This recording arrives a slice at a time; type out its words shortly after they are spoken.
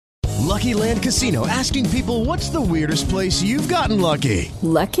Lucky Land Casino, asking people, what's the weirdest place you've gotten lucky?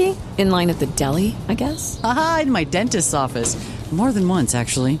 Lucky? In line at the deli, I guess? Aha, in my dentist's office. More than once,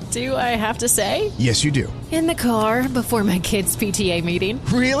 actually. Do I have to say? Yes, you do. In the car before my kids' PTA meeting.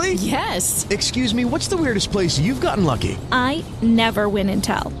 Really? Yes. Excuse me, what's the weirdest place you've gotten lucky? I never win and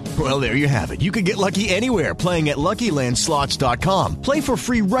tell. Well, there you have it. You can get lucky anywhere, playing at LuckyLandSlots.com. Play for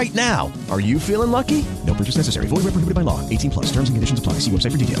free right now. Are you feeling lucky? No purchase necessary. Void where prohibited by law. 18 plus. Terms and conditions apply. See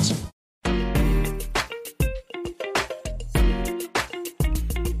website for details.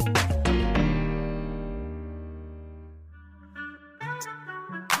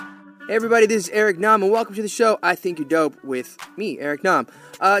 Hey everybody, this is Eric Nam, and welcome to the show I Think You're Dope with me, Eric Nam.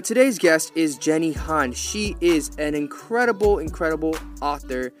 Today's guest is Jenny Han. She is an incredible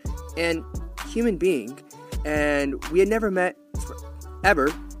author and human being, and we had never met ever,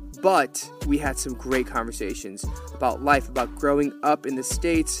 but we had some great conversations about life, about growing up in the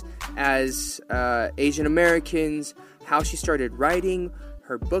States as Asian Americans, how she started writing,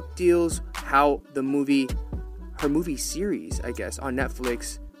 her book deals, how her movie series, I guess, on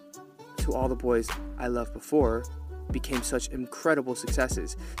Netflix, To All the Boys I Loved Before, became such incredible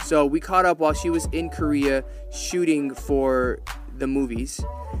successes. So we caught up while she was in Korea shooting for the movies,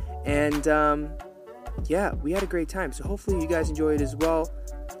 and we had a great time. So hopefully you guys enjoy it as well.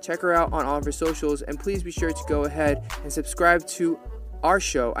 Check her out on all of her socials, and please be sure to go ahead and subscribe to our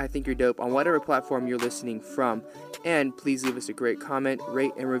show, I Think You're Dope, on whatever platform you're listening from. And please leave us a great comment,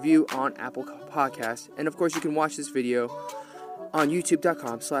 rate, and review on Apple Podcasts. And of course, you can watch this video on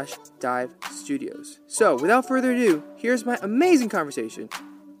youtube.com/Dive Studios. So, without further ado, here's my amazing conversation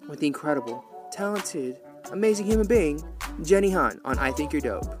with the incredible, talented, amazing human being, Jenny Han, on I Think You're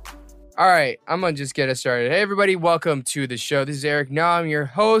Dope. All right, I'm going to just get us started. Hey, everybody, welcome to the show. This is Eric Nam, your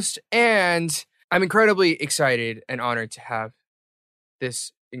host, and I'm incredibly excited and honored to have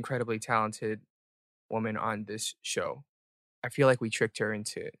this incredibly talented woman on this show. I feel like we tricked her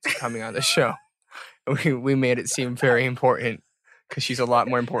into coming on the show. We made it seem very important, because she's a lot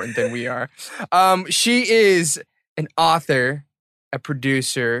more important than we are. She is an author, a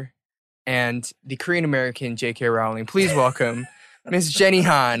producer, and the Korean-American J.K. Rowling. Please welcome Miss Jenny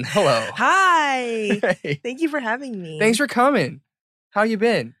Han. Hello. Hi. Hey. Thank you for having me. Thanks for coming. How you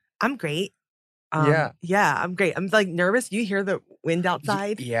been? I'm great. Yeah, I'm great. I'm like nervous. You hear the wind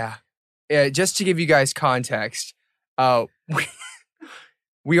outside? Yeah. Just to give you guys context,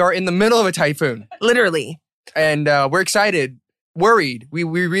 we are in the middle of a typhoon. Literally. And we're excited. Worried. We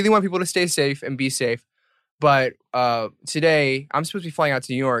really want people to stay safe and be safe. But today, I'm supposed to be flying out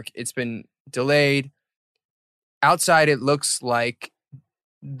to New York. It's been delayed. Outside, it looks like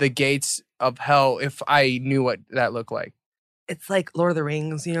the gates of hell, if I knew what that looked like. It's like Lord of the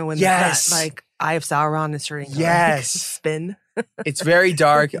Rings, you know, when Yes. that, like, Eye of Sauron is starting to Yes. spin. It's very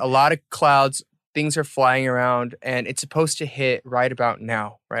dark, a lot of clouds, things are flying around, and it's supposed to hit right about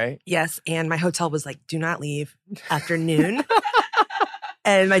now, right? Yes, and my hotel was like, do not leave after noon.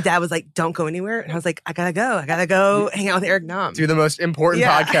 And my dad was like, don't go anywhere. And I was like, I gotta go hang out with Eric Nam. Do the most important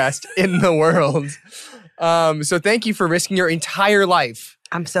podcast in the world. So thank you for risking your entire life.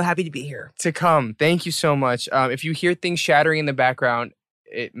 I'm so happy to be here. To come. Thank you so much. If you hear things shattering in the background,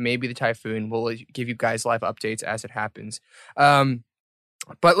 it may be the typhoon. We'll give you guys live updates as it happens.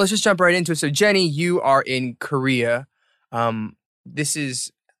 But let's just jump right into it. So Jenny, you are in Korea.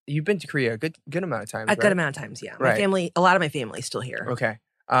 You've been to Korea a good amount of times, right? A good amount of times, yeah. Right. My family, a lot of my family is still here. Okay.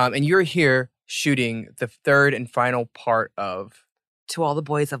 And you're here shooting the third and final part of To All the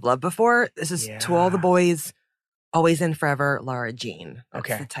Boys I've Loved Before. This is To All the Boys, Always and Forever, Lara Jean. That's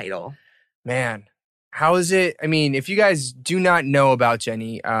Okay. the title. Man, how is it? I mean, if you guys do not know about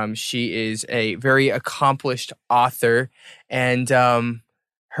Jenny, she is a very accomplished author, and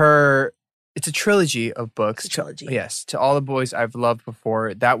it's a trilogy of books. It's a trilogy. Yes, To All the Boys I've Loved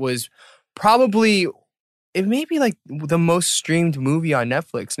Before. That was probably, it may be like the most streamed movie on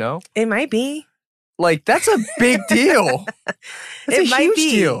Netflix, no? It might be. Like, that's a big deal. That's It a might huge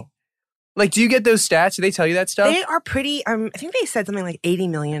be. deal. Like, do you get those stats? Do they tell you that stuff? They are pretty, I think they said something like 80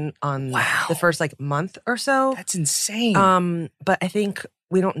 million on the first like month or so. That's insane. But I think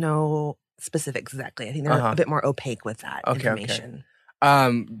we don't know specifics exactly. I think they're a bit more opaque with that information.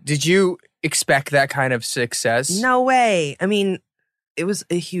 Did you expect that kind of success? No way. I mean, it was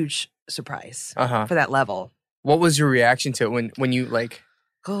a huge surprise for that level. What was your reaction to it when you like?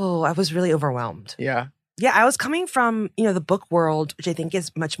 Oh, I was really overwhelmed. Yeah. Yeah, I was coming from, the book world, which I think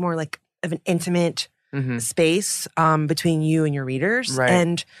is much more like of an intimate space between you and your readers. Right.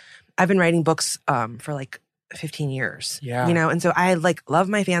 And I've been writing books for like 15 years. Yeah. And so I like love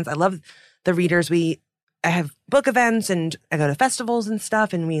my fans. I love the readers. We I have book events and I go to festivals and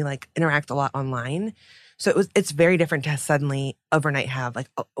stuff, and we like interact a lot online. So it's very different to suddenly overnight have like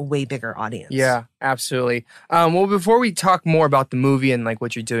a way bigger audience. Yeah, absolutely. Well, before we talk more about the movie and like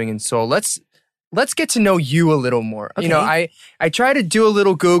what you're doing in Seoul, let's get to know you a little more. Okay. You know, I try to do a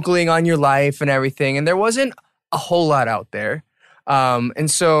little Googling on your life and everything, and there wasn't a whole lot out there. And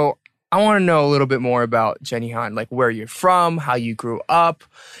so I want to know a little bit more about Jenny Han, like where you're from, how you grew up,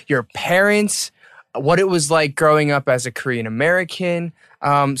 your parents, what it was like growing up as a Korean American.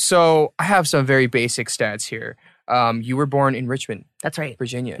 So I have some very basic stats here. You were born in Richmond, That's right.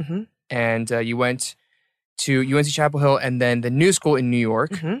 Virginia, Mm-hmm. and you went to UNC Chapel Hill and then the New School in New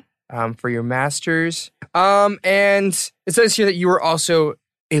York for your master's. And it says here that you were also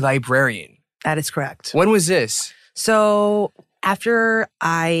a librarian. That is correct. When was this? So after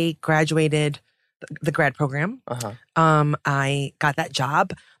I graduated the grad program, I got that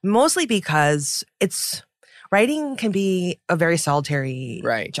job mostly because writing can be a very solitary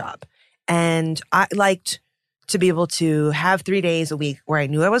job. And I liked to be able to have 3 days a week where I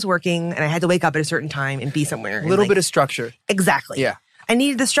knew I was working and I had to wake up at a certain time and be somewhere. A little bit of structure. Exactly. Yeah. I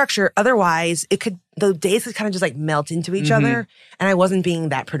needed the structure. Otherwise, the days could kind of just like melt into each other and I wasn't being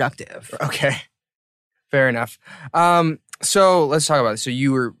that productive. Okay. Fair enough. So let's talk about it. So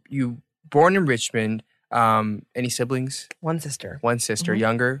you born in Richmond. Any siblings? One sister. One sister.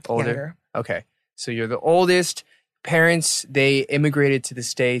 Younger? Older? Younger. Okay. So you're the oldest. Parents, they immigrated to the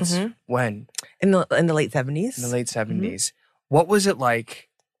States when? In the late 70s. In the late 70s. What was it like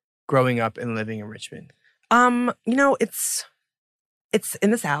growing up and living in Richmond? It's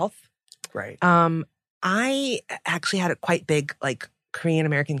in the South. Right. I actually had a quite big like Korean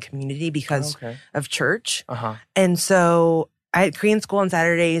American community because of church. And so I had Korean school on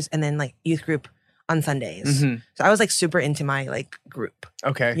Saturdays and then like youth group on Sundays. So I was like super into my like group.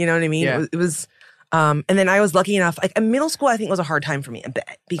 Okay. You know what I mean? Yeah. It was and then I was lucky enough, like in middle school, I think was a hard time for me a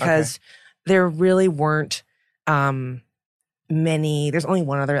bit because there really weren't there's only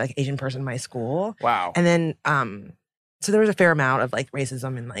one other like Asian person in my school. Wow. And then so there was a fair amount of like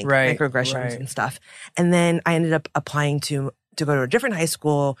racism and like microaggressions and stuff. And then I ended up applying to go to a different high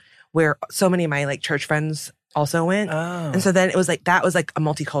school where so many of my like church friends also went. And so then it was like that was like a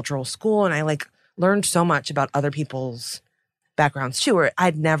multicultural school and I like learned so much about other people's backgrounds too, where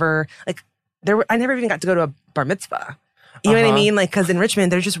I'd never like I never even got to go to a bar mitzvah. You know what I mean? Like, because in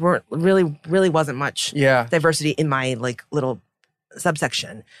Richmond, there just really wasn't much diversity in my like little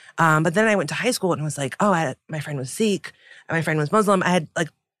subsection. But then I went to high school and was like, my friend was Sikh and my friend was Muslim. I had like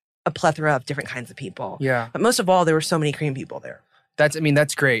a plethora of different kinds of people. Yeah. But most of all, there were so many Korean people there.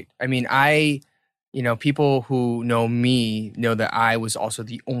 That's great. I mean, people who know me know that I was also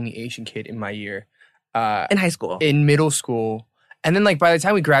the only Asian kid in my year. In high school. In middle school. And then like by the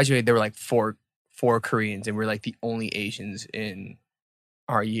time we graduated, there were like four Koreans and we're like the only Asians in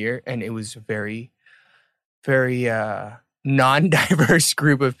our year. And it was a very, very non-diverse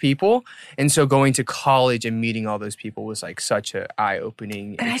group of people. And so going to college and meeting all those people was like such an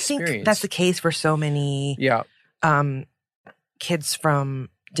eye-opening experience. I think that's the case for so many kids from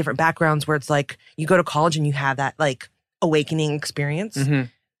different backgrounds where it's like you go to college and you have that like awakening experience,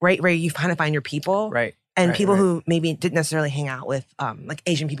 right? Where you kind of find your people. Right. And people who maybe didn't necessarily hang out with like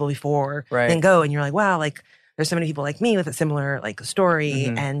Asian people before, then go and you're like, wow, like there's so many people like me with a similar like story,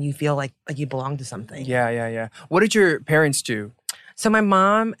 and you feel like you belong to something. Yeah. What did your parents do? So my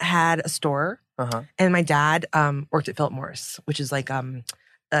mom had a store, and my dad worked at Philip Morris, which is like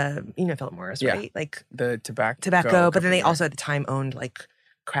Philip Morris, right? Like the tobacco. But then they also at the time owned like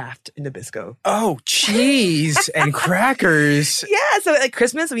Kraft and Nabisco. Oh, cheese and crackers. Yeah. So at like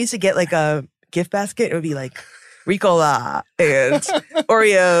Christmas, we used to get like a gift basket. It would be like Ricola and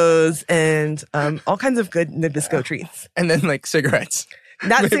Oreos and all kinds of good Nabisco treats. And then like cigarettes.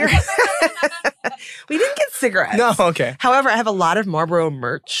 Not cigarettes. We didn't get cigarettes. No, okay. However, I have a lot of Marlboro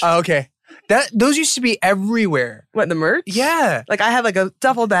merch. Oh, okay. Those used to be everywhere. What, the merch? Yeah. Like I have like a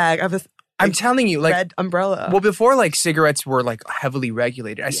duffel bag. I have this I'm telling you, like red umbrella. Well, before like cigarettes were like heavily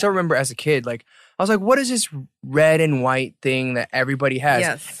regulated, I still remember as a kid, like I was like, what is this red and white thing that everybody has?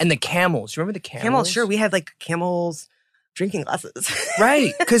 Yes. And the Camels. You remember the Camels? Camels, sure. We had like Camels drinking glasses.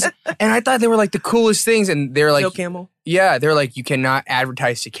 Right. And I thought they were like the coolest things. And they're like, Joe Camel. Yeah. They're like, you cannot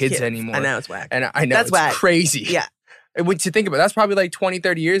advertise to kids anymore. I know, it's whack. And I know That's it's whack. crazy. Yeah. And to think about it, that's probably like 20,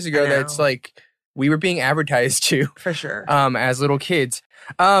 30 years ago that's like we were being advertised to. For sure. As little kids.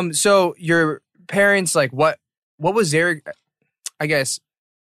 So your parents, like what was their, I guess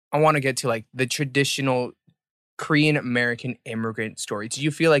I want to get to like the traditional Korean American immigrant story. Do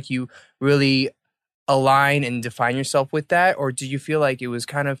you feel like you really align and define yourself with that? Or do you feel like it was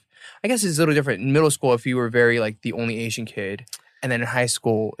kind of, I guess it's a little different. In middle school, if you were very like the only Asian kid, and then in high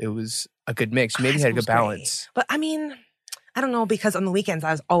school, it was a good mix. Maybe you had a good balance. Great. But I mean, I don't know, because on the weekends,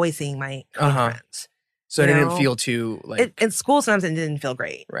 I was always seeing my Korean friends. So it didn't feel too like... In school, sometimes it didn't feel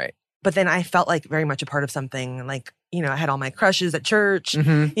great. Right. But then I felt like very much a part of something. Like, you know, I had all my crushes at church. You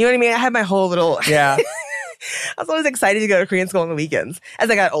know what I mean? I had my whole little... Yeah. I was always excited to go to Korean school on the weekends as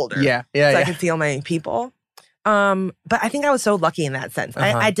I got older. Yeah. So I could see all my people. But I think I was so lucky in that sense.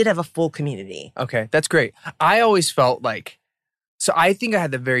 I did have a full community. Okay, that's great. I always felt like... So I think I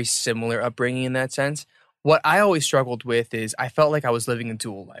had the very similar upbringing in that sense. What I always struggled with is I felt like I was living a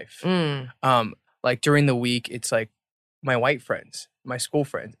dual life. Like during the week, it's like my white friends, my school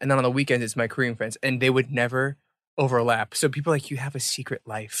friends. And then on the weekends, it's my Korean friends. And they would never overlap. So people are like, you have a secret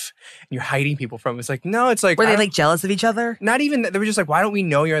life. And you're hiding people from it. It's like, no, it's like... Were they like jealous of each other? Not even that. They were just like, why don't we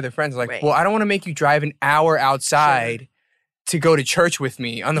know your other friends? Like, well, I don't want to make you drive an hour outside to go to church with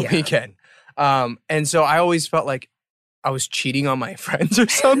me on the weekend. And so I always felt like I was cheating on my friends or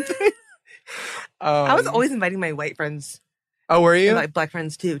something. I was always inviting my white friends. Oh, were you? And my black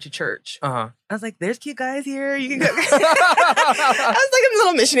friends too, to church. I was like, there's cute guys here. You can go. I was like a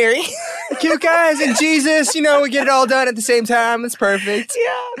little missionary. Cute guys and Jesus, you know, we get it all done at the same time. It's perfect.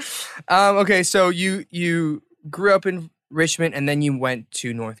 Yeah. Okay, so you grew up in Richmond and then you went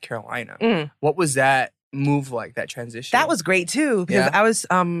to North Carolina. What was that move like, that transition? That was great too, because I was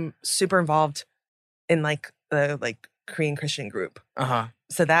super involved in like the Korean Christian group.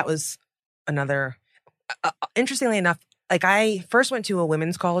 So that was another, interestingly enough, like I first went to a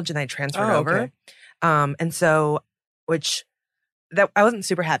women's college and I transferred over. And so, I wasn't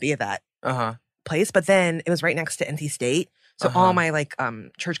super happy at that place, but then it was right next to NC State. So all my like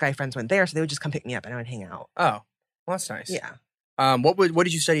church guy friends went there. So they would just come pick me up and I would hang out. Oh, well, that's nice. Yeah. What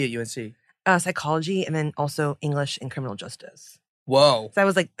did you study at UNC? Psychology and then also English and criminal justice. Whoa. So I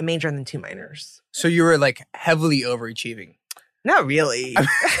was like a major and then 2 minors. So you were like heavily overachieving. Not really.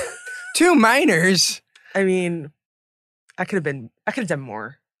 2 minors? I mean, I could have done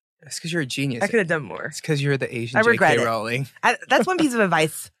more. That's because you're a genius. I could have done more. It's because you're the Asian I regret J.K. it. Rowling. That's one piece of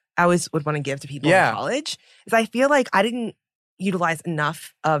advice I always would want to give to people in college, is I feel like I didn't utilize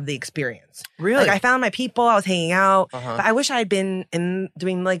enough of the experience. Really? Like I found my people, I was hanging out, but I wish I had been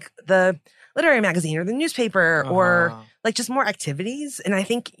doing like the literary magazine or the newspaper or like just more activities. And I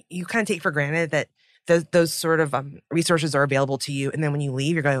think you kind of take for granted that those sort of resources are available to you. And then when you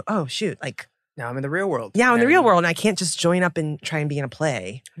leave, you're going, oh, shoot, like... Now I'm in the real world. Yeah, I'm in the real world, and I can't just join up and try and be in a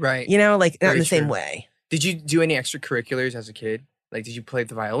play. Right. You know, like not in the true. same way. Did you do any extracurriculars as a kid? Like, did you play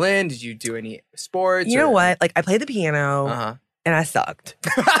the violin? Did you do any sports? You know what? Like, I played the piano, and I sucked.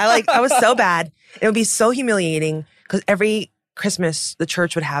 I was so bad. It would be so humiliating because every Christmas the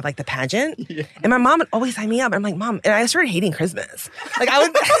church would have like the pageant, and my mom would always sign me up. And I'm like, Mom, and I started hating Christmas. Like I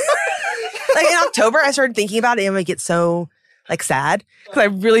would, like in October, I started thinking about it and I would get so like sad because I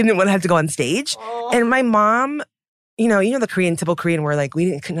really didn't want to have to go on stage. And my mom, you know the typical Korean where like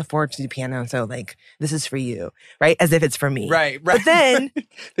we couldn't afford to do piano, so like this is for you, right? As if it's for me, right? But then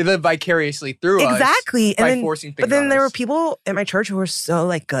they live vicariously through us, exactly, by and then, forcing things. But then on there us. were people at my church who were so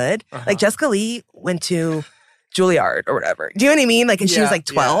like good, like Jessica Lee went to Juilliard or whatever. Do you know what I mean? Like, and she was like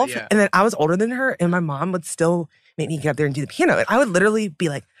 12, and then I was older than her, and my mom would still make me get up there and do the piano, and I would literally be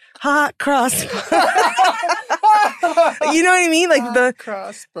like, hot cross. You know what I mean? Like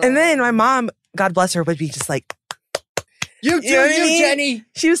and then my mom, God bless her, would be just like, you do, Jenny.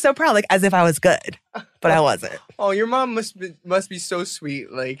 She was so proud, like as if I was good, but I wasn't. Oh, your mom must be so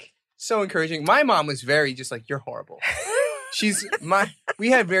sweet, like so encouraging. My mom was very just like, you're horrible.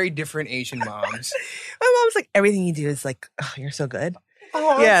 We had very different Asian moms. My mom's like, everything you do is like, oh, you're so good.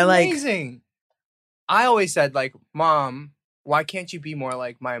 Oh, that's amazing. I always said like, Mom, why can't you be more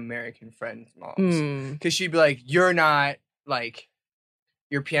like my American friends' moms? Because she'd be like, you're not like,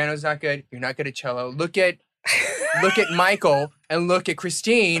 your piano's not good. You're not good at cello. Look at Michael and look at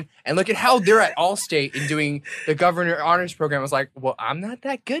Christine and look at how they're at Allstate and doing the governor honors program. I was like, well, I'm not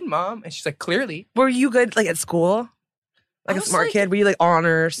that good, Mom. And she's like, clearly. Were you good like at school? Like a smart kid? Were you like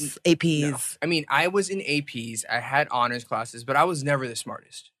honors, APs? No. I mean, I was in APs. I had honors classes, but I was never the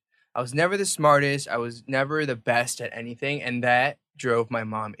smartest. I was never the best at anything. And that drove my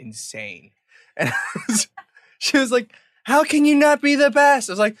mom insane. And she was like, how can you not be the best?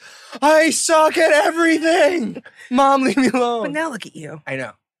 I was like, I suck at everything. Mom, leave me alone. But now look at you. I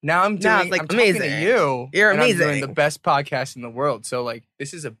know. Now I'm doing, like, I'm amazing. talking to you. You're amazing. I'm doing the best podcast in the world. So like,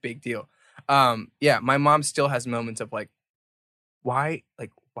 this is a big deal. Yeah, my mom still has moments of like, why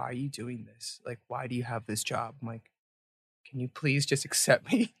are you doing this? Like, why do you have this job? I'm like, can you please just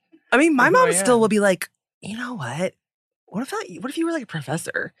accept me? I mean, my mom still will be like, you know what? What if you were like a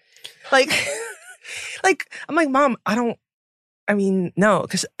professor? Like, I'm like, Mom, no,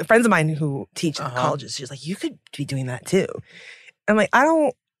 because friends of mine who teach in colleges, she's like, you could be doing that too. I'm like,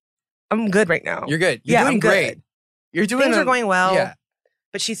 I'm good right now. You're good. You're doing great. Good. You're doing Things are going well. Yeah.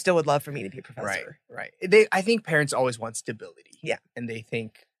 But she still would love for me to be a professor. Right. I think parents always want stability. Yeah. And they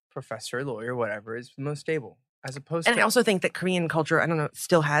think professor, lawyer, whatever is the most stable. As opposed to... And I also think that Korean culture, I don't know,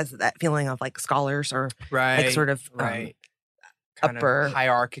 still has that feeling of like scholars or like sort of upper...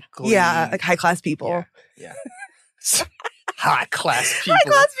 hierarchical. Yeah, like high class people. Yeah. High class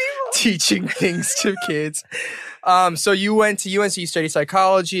people. Teaching things to kids. So you went to UNC, you studied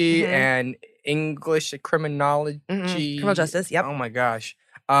psychology and English, criminology. Criminal justice, yep. Oh my gosh.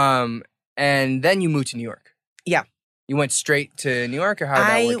 And then you moved to New York. Yeah. You went straight to New York, or how did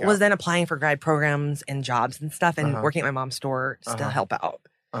that work out? I was then applying for grad programs and jobs and stuff and working at my mom's store to help out.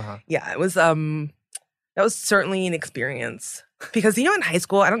 Yeah, it was, that was certainly an experience. Because, in high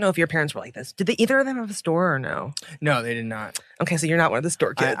school, I don't know if your parents were like this. Did either of them have a store or no? No, they did not. Okay, so you're not one of the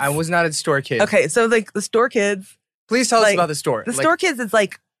store kids. I was not a store kid. Okay, so like the store kids. Please tell us about the store. The store kids is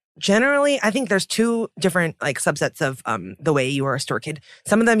like, generally, I think there's two different like subsets of the way you are a store kid.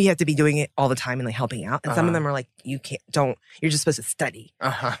 Some of them you have to be doing it all the time and like helping out, and some of them are like you're just supposed to study.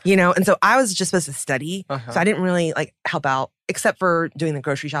 And so I was just supposed to study, so I didn't really like help out except for doing the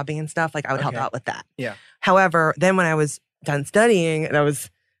grocery shopping and stuff. Like I would help out with that. Yeah. However, then when I was done studying and I was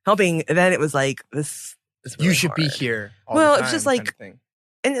helping, then it was like this. Really you should hard. Be here. Well, it's just like.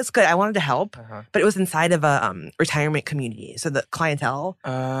 And it's good. I wanted to help, but it was inside of a retirement community. So the clientele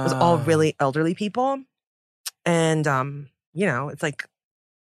was all really elderly people. And, it's like...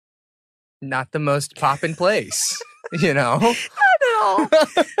 Not the most poppin' place, Not at all.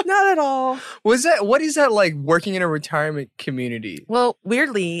 Not at all. What is that like working in a retirement community? Well,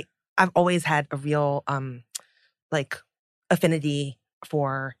 weirdly, I've always had a real, affinity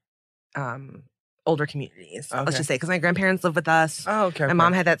for... older communities, let's just say, because my grandparents lived with us. Oh, okay. My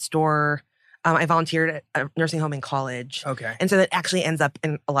mom had that store. I volunteered at a nursing home in college. Okay. And so that actually ends up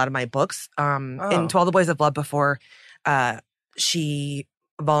in a lot of my books. In To All the Boys I've Loved Before, she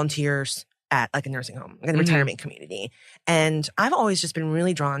volunteers at like a nursing home, like a retirement community. And I've always just been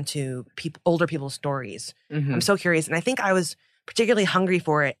really drawn to older people's stories. I'm so curious. And I think I was particularly hungry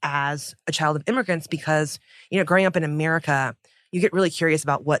for it as a child of immigrants because, growing up in America, you get really curious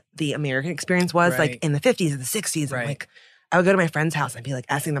about what the American experience was like in the 50s and the 60s. And like, I would go to my friend's house and I'd be like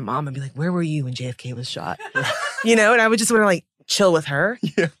asking the mom, I'd be like, where were you when JFK was shot? And I would just want to like chill with her.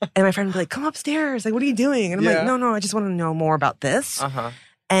 Yeah. And my friend would be like, come upstairs. Like, what are you doing? And I'm like, no, I just want to know more about this.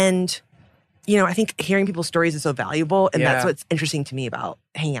 And, I think hearing people's stories is so valuable. And that's what's interesting to me about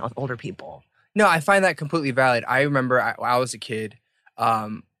hanging out with older people. No, I find that completely valid. I remember when I was a kid,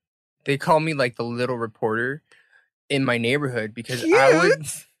 they called me like the little reporter in my neighborhood because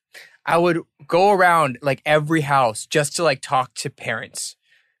I would go around like every house just to like talk to parents.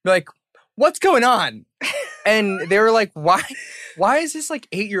 Be like, what's going on? And they were like, why is this like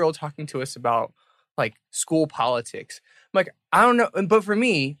 8-year-old talking to us about like school politics? I'm like, I don't know. But for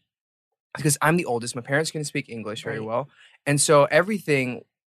me, because I'm the oldest, my parents can speak English very well. And so everything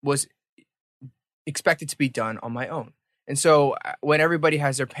was expected to be done on my own. And so when everybody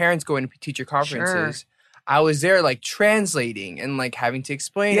has their parents going to teacher conferences, I was there like translating and like having to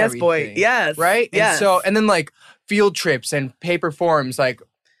explain everything. Boy. Yes. Right? Yes. And then like field trips and paper forms, like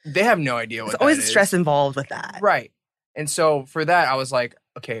they have no idea what that is. There's always stress involved with that. Right. And so for that, I was like,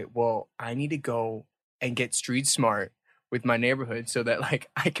 okay, well, I need to go and get street smart with my neighborhood so that like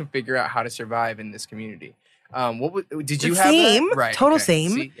I can figure out how to survive in this community. Did you have that? Right. Total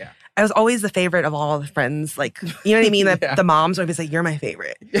same. See? Yeah. I was always the favorite of all the friends. Like, you know what I mean? The moms would always say, you're my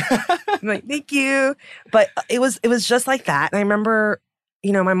favorite. I'm like, thank you. But it was just like that. And I remember,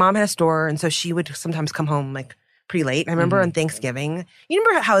 my mom had a store. And so she would sometimes come home like pretty late. And I remember on Thanksgiving, you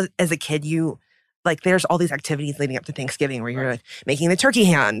remember how as a kid, there's all these activities leading up to Thanksgiving where you're like making the turkey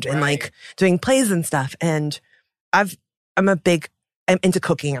hand and like doing plays and stuff. And I'm into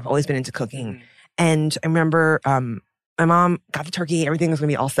cooking. I've always been into cooking. And I remember my mom got the turkey. Everything was going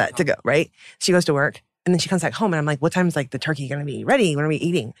to be all set to go, right? She goes to work and then she comes back home and I'm like, what time's like the turkey going to be ready? When are we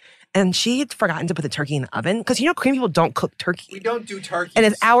eating? And she had forgotten to put the turkey in the oven because Korean people don't cook turkey. We don't do turkey. And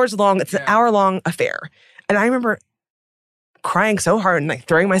it's hours long. It's an hour-long affair. And I remember crying so hard and like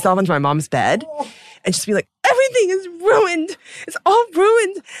throwing myself into my mom's bed and just be like, everything is ruined. It's all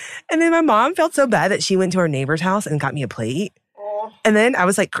ruined. And then my mom felt so bad that she went to her neighbor's house and got me a plate. And then I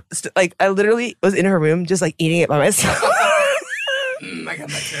was like I literally was in her room just like eating it by myself. I got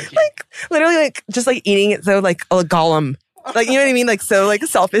my turkey. Like literally like just like eating it so like a Gollum Like, you know what I mean? Like, so, like,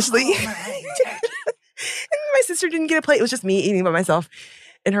 selfishly. And my sister didn't get a plate. It was just me eating by myself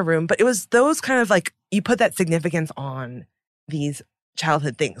in her room. But it was those kind of, like, you put that significance on these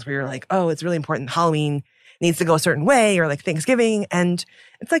childhood things where you're like, oh, it's really important. Halloween needs to go a certain way, or like Thanksgiving. And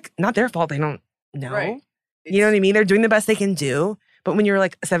it's like not their fault. They don't know. Right. You know what I mean? They're doing the best they can do. But when you're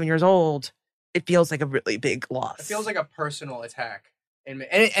like 7 years old, it feels like a really big loss. It feels like a personal attack.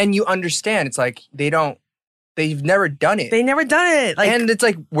 And you understand, it's like they've never done it. They never done it. Like, and it's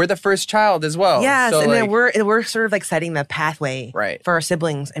like we're the first child as well. Yes, so and like, then we're sort of like setting the pathway for our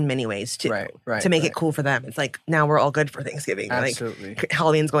siblings in many ways too. Right. To make it cool for them. It's like now we're all good for Thanksgiving. Absolutely. Like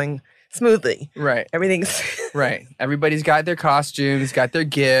Halloween's going smoothly. Right. Everything's right. Everybody's got their costumes, got their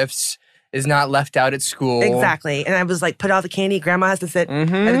gifts, is not left out at school. Exactly. And I was like, put out the candy. Grandma has to sit at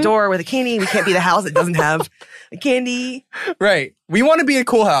the door with the candy. We can't be the house that doesn't have the candy. Right. We want to be a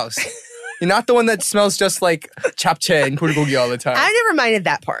cool house. You're not the one that smells just like japchae and bulgogi all the time. I never minded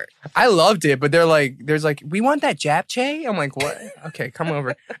that part. I loved it, but there's like, we want that japchae? I'm like, what? Okay, come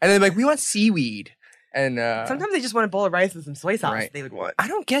over. And they're like, we want seaweed. And sometimes they just want a bowl of rice with some soy sauce. Right. They would want. I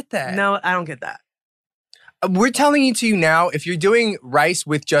don't get that. No, I don't get that. We're telling you now, if you're doing rice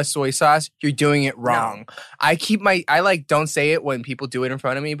with just soy sauce, you're doing it wrong. No. I don't say it when people do it in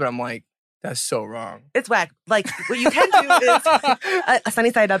front of me, but I'm like, that's so wrong. It's whack. Like, what you can do is a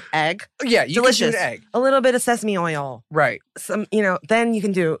sunny side up egg. Yeah, you delicious. Can do an egg. A little bit of sesame oil. Right. Some, then you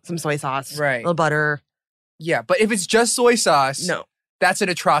can do some soy sauce. Right. A little butter. Yeah, but if it's just soy sauce, no. That's an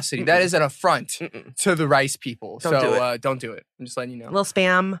atrocity. Mm-mm. That is an affront to the rice people. Don't do it. I'm just letting you know. A little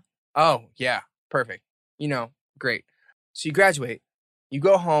Spam. Oh, yeah. Perfect. Great. So you graduate. You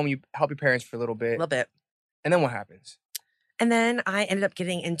go home. You help your parents for a little bit. And then what happens? And then I ended up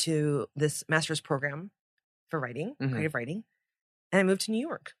getting into this master's program for writing, creative writing. And I moved to New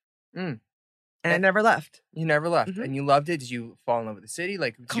York. And I never left. You never left. And you loved it? Did you fall in love with the city?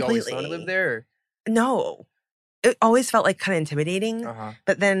 Like, did you always want to live there? Or? No. It always felt like kind of intimidating.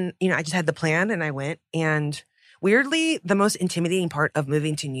 But then, I just had the plan and I went. And weirdly, the most intimidating part of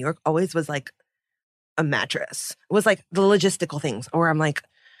moving to New York always was like a mattress. It was like the logistical things. Or I'm like,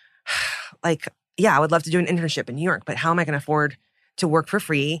 yeah, I would love to do an internship in New York, but how am I going to afford to work for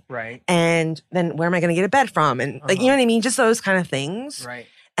free? Right. And then where am I going to get a bed from? And like, you know what I mean? Just those kind of things. Right.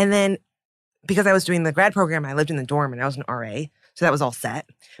 And then because I was doing the grad program, I lived in the dorm and I was an RA. So that was all set.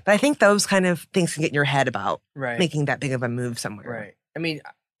 But I think those kind of things can get in your head about making that big of a move somewhere. Right. I mean,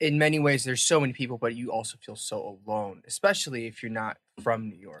 in many ways, there's so many people, but you also feel so alone, especially if you're not from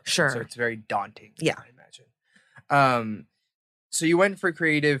New York. Sure. So it's very daunting. Yeah. I imagine. So you went for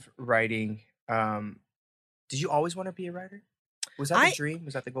creative writing. Did you always want to be a writer? Was that the dream?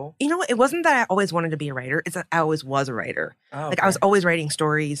 Was that the goal? It wasn't that I always wanted to be a writer. It's that I always was a writer. Oh, okay. Like I was always writing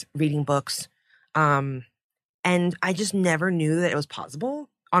stories, reading books. And I just never knew that it was possible,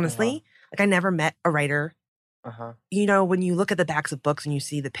 honestly. Like I never met a writer. When you look at the backs of books and you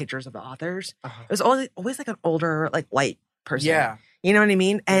see the pictures of the authors, it was always like an older, like white person. Yeah. You know what I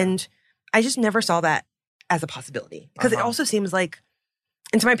mean? Yeah. And I just never saw that as a possibility. Because it also seems like,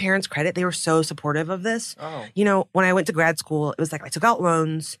 and to my parents' credit, they were so supportive of this. Oh. When I went to grad school, it was like I took out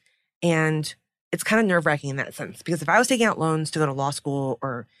loans, and it's kind of nerve-wracking in that sense. Because if I was taking out loans to go to law school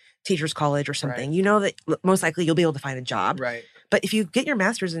or teacher's college or something, you know that most likely you'll be able to find a job. Right. But if you get your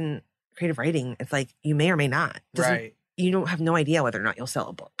master's in creative writing, it's like you may or may not. Right. You don't have no idea whether or not you'll sell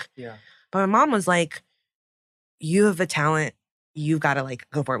a book. Yeah. But my mom was like, you have a talent. You've got to like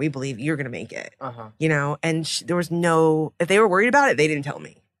go for it. We believe you're going to make it. And there was if they were worried about it, they didn't tell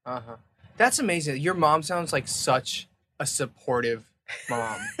me. That's amazing. Your mom sounds like such a supportive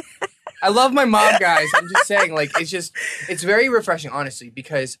mom. I love my mom, guys. I'm just saying, like, it's very refreshing, honestly,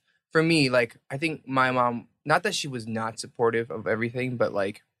 because for me, like, I think my mom, not that she was not supportive of everything, but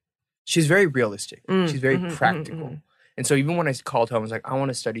like, she's very realistic. She's very practical. And so even when I called home, I was like, I want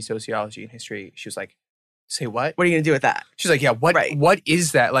to study sociology and history. She was like, say what? What are you going to do with that? She's like, yeah, what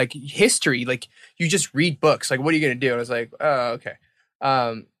is that? Like, history, like, you just read books. Like, what are you going to do? And I was like, oh, okay.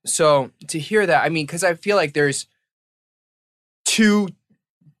 So to hear that, I mean, because I feel like there's two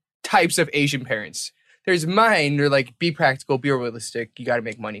types of Asian parents. There's mine, they're like, be practical, be realistic, you got to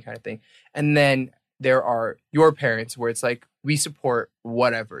make money kind of thing. And then there are your parents where it's like, we support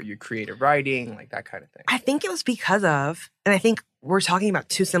whatever, your creative writing, like that kind of thing. I think it was because of, and I think we're talking about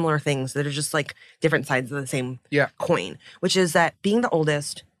two similar things that are just like different sides of the same coin, which is that being the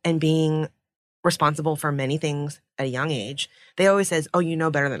oldest and being responsible for many things at a young age, they always says, oh, you know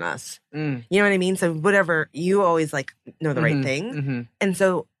better than us. You know what I mean? So whatever, you always like know the right thing. And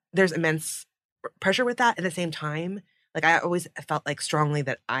so there's immense pressure with that. At the same time, like I always felt like strongly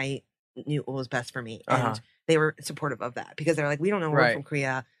that I knew what was best for me. And they were supportive of that because they're like, we don't know we're from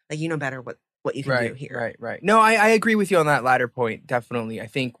Korea. Like, you know better what you can do here. Right. No, I agree with you on that latter point. Definitely. I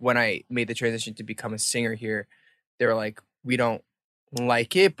think when I made the transition to become a singer here, they were like, we don't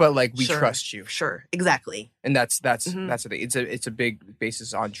like it, but like we trust you. Sure. Exactly. And that's the thing. It's a big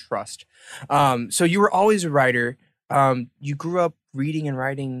basis on trust. So you were always a writer. You grew up reading and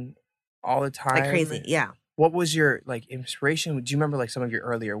writing all the time. Like crazy. Yeah. What was your like inspiration? Do you remember like some of your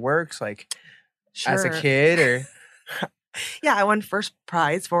earlier works, like as a kid, or? Yeah, I won first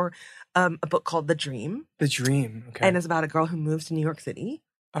prize for a book called The Dream. The Dream. Okay. And it's about a girl who moves to New York City,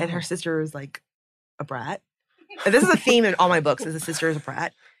 and her sister is like a brat. And this is a theme in all my books: is the sister is a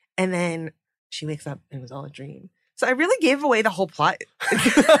brat, and then she wakes up and it was all a dream. So I really gave away the whole plot in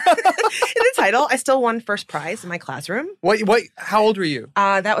the title. I still won first prize in my classroom. What? How old were you?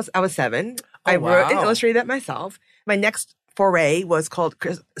 I was 7. I wrote and illustrated that myself. My next foray was called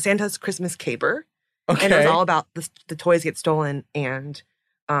Santa's Christmas Caper. Okay. And it was all about the toys get stolen and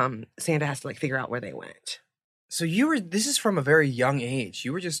Santa has to like figure out where they went. So this is from a very young age.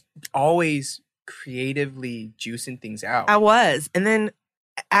 You were just always creatively juicing things out. I was. And then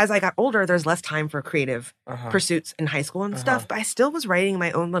as I got older, there's less time for creative pursuits in high school and stuff. But I still was writing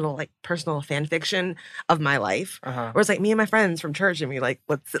my own little like personal fan fiction of my life. Where it's like me and my friends from church and we like,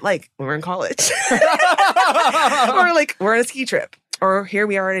 what's it like when we're in college? Or like we're on a ski trip. Or here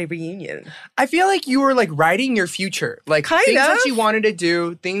we are at a reunion. I feel like you were like writing your future. Like things that you wanted to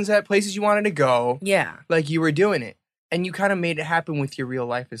do, places you wanted to go. Yeah. Like you were doing it. And you kind of made it happen with your real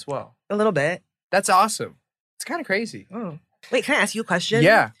life as well. A little bit. That's awesome. It's kind of crazy. Oh. Wait, can I ask you a question?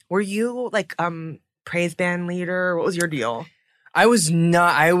 Yeah. Were you like praise band leader? What was your deal? I was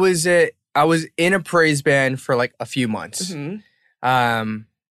not. I was in a praise band for like a few months. And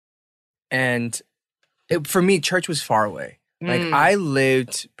for me, church was far away. Like I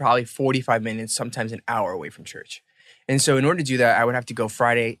lived probably 45 minutes, sometimes an hour away from church. And so in order to do that, I would have to go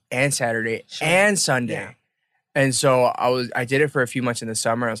Friday and Saturday and Sunday. Yeah. And so I did it for a few months in the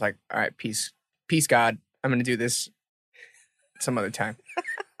summer. I was like, all right, peace, God. I'm going to do this some other time.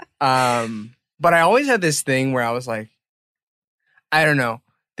 But I always had this thing where I was like, I don't know,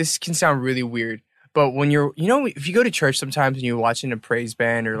 this can sound really weird. But when if you go to church sometimes and you're watching a praise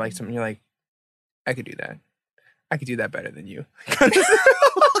band or like something, you're like, I could do that. I could do that better than you.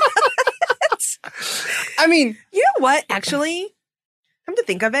 I mean, you know what? Actually, come to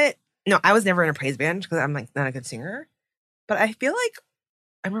think of it, no, I was never in a praise band because I'm like not a good singer. But I feel like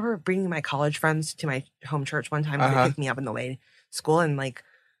I remember bringing my college friends to my home church one time. They picked me up on the way to school, and like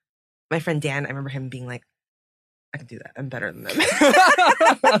my friend Dan, I remember him being like, "I can do that. I'm better than them."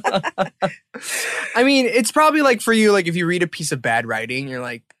 I mean, it's probably like for you, like if you read a piece of bad writing, you're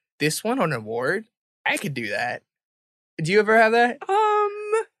like, "This won an award. I could do that." Do you ever have that?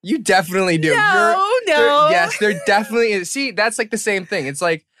 You definitely do. No. Yes, there definitely is. See, that's like the same thing. It's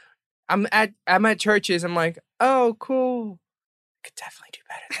like I'm at churches. I'm like, oh, cool. I could definitely do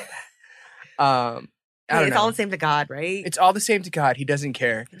better than that. It's all the same to God, right? It's all the same to God. He doesn't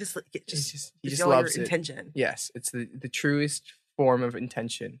care. He just loves your intention. Yes, it's the truest form of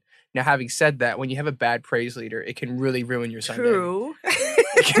intention. Now, having said that, when you have a bad praise leader, it can really ruin your Sunday. True.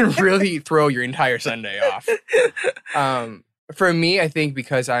 It can really throw your entire Sunday off. For me, I think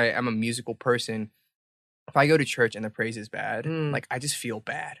because I am a musical person, if I go to church and the praise is bad, like I just feel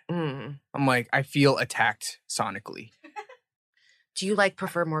bad. I'm like, I feel attacked sonically. Do you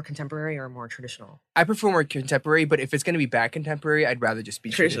prefer more contemporary or more traditional? I prefer more contemporary, but if it's going to be bad contemporary, I'd rather just be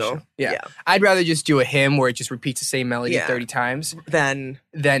traditional. Yeah. I'd rather just do a hymn where it just repeats the same melody 30 times than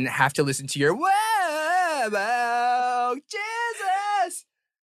have to listen to your "Whoa, Jesus."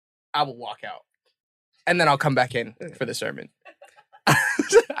 I will walk out. And then I'll come back in for the sermon.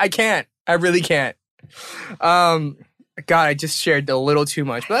 I can't. I really can't. God, I just shared a little too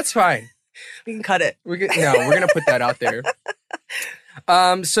much, but that's fine. We can cut it. We're going to put that out there.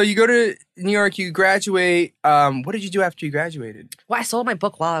 So you go to New York, you graduate. What did you do after you graduated? Well, I sold my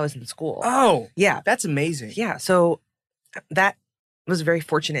book while I was in school. Oh, yeah. That's amazing. Yeah. So that was very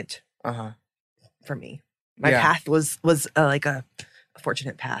fortunate for me. My path was like a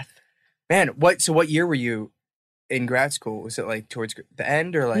fortunate path. Man, what year were you in grad school? Was it like towards the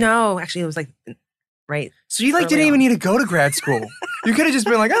end or like? No, actually it was like right. So you didn't even need to go to grad school. You could have just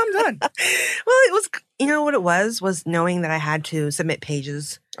been like, oh, I'm done. Well, it was, what it was knowing that I had to submit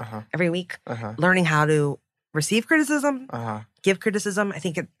pages every week, learning how to receive criticism, give criticism. I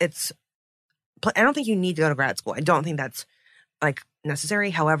think it's, I don't think you need to go to grad school. I don't think that's necessary.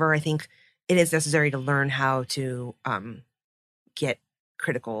 However, I think it is necessary to learn how to get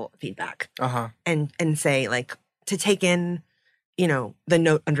critical feedback and say to take in the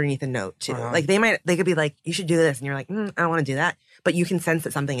note underneath the note too. Like they could be like, you should do this. And you're like, I don't want to do that. But you can sense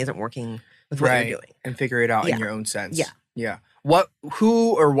that something isn't working with what you're doing. And figure it out in your own sense. Yeah. Yeah.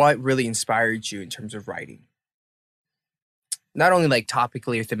 Who or what really inspired you in terms of writing? Not only like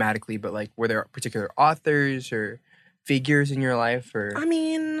topically or thematically, but like were there particular authors or figures in your life? Or I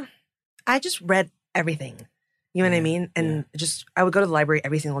mean, I just read everything. You know what I mean? And I would go to the library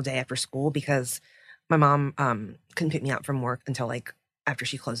every single day after school because my mom couldn't pick me up from work until like after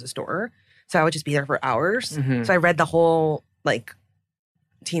she closed the store. So I would just be there for hours. Mm-hmm. So I read the whole like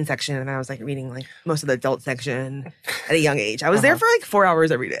teen section and I was like reading like most of the adult section at a young age. I was there for like 4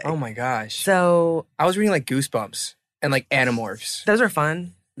 hours every day. Oh my gosh. So I was reading like Goosebumps and like Animorphs. Those are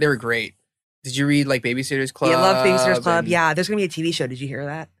fun. They were great. Did you read like Babysitter's Club? Yeah, I love Babysitter's Club. Yeah, there's going to be a TV show. Did you hear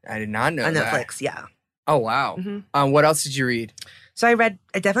that? I did not know on that. Netflix, yeah. Oh, wow. Mm-hmm. What else did you read? So I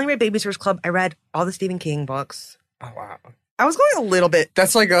definitely read Babysitter's Club. I read all the Stephen King books. Oh, wow. I was going a little bit.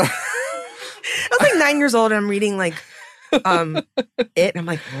 That's like a... I was like 9 years old and I'm reading like it. And I'm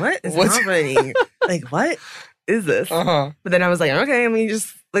like, what is happening? Like, what is this? But then I was like, okay, I mean,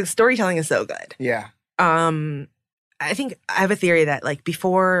 just like storytelling is so good. Yeah. I think I have a theory that like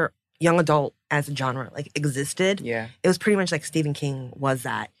before young adult as a genre like existed, it was pretty much like Stephen King was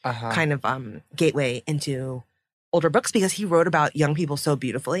that kind of gateway into older books because he wrote about young people so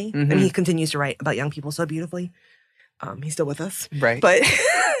beautifully, and he continues to write about young people so beautifully. He's still with us, right? But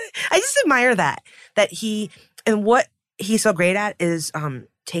I just admire that he and what he's so great at is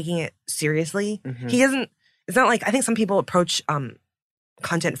taking it seriously. He doesn't. It's not like I think some people approach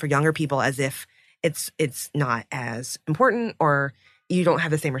content for younger people as if it's not as important or you don't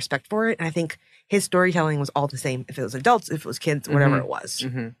have the same respect for it. And I think his storytelling was all the same if it was adults, if it was kids, whatever it was.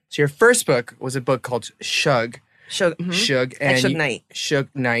 So your first book was a book called Shug. Shug. And Shug Knight. Shug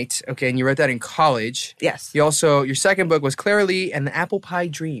Knight. Okay, and you wrote that in college. Yes. Your second book was Clara Lee and the Apple Pie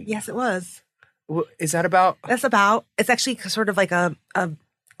Dream. Yes, it was. What is that about? It's actually sort of like a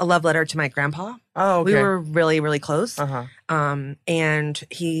love letter to my grandpa. Oh, okay. We were really, really close. And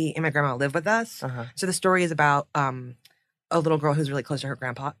he and my grandma lived with us. So the story is about a little girl who's really close to her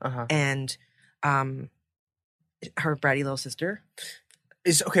grandpa and her bratty little sister.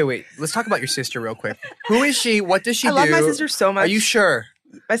 Okay, wait. Let's talk about your sister real quick. Who is she? What does she do? I love my sister so much. Are you sure?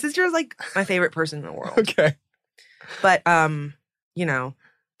 My sister is like my favorite person in the world. Okay. But,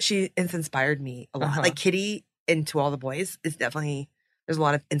 she has inspired me a lot. Like Kitty and To All the Boys is definitely, there's a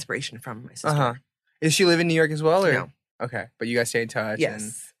lot of inspiration from my sister. Does she live in New York as well? Or? No. Okay. But you guys stay in touch? Yes.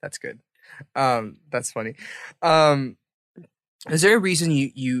 And that's good. That's funny. Is there a reason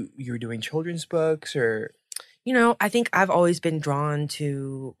you were doing children's books or... I think I've always been drawn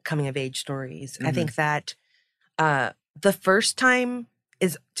to coming of age stories. I think that the first time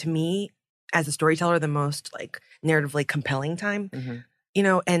is, to me, as a storyteller, the most like narratively compelling time.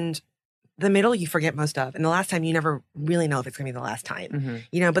 And the middle you forget most of, and the last time you never really know if it's going to be the last time.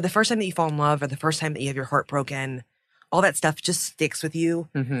 But the first time that you fall in love, or the first time that you have your heart broken, all that stuff just sticks with you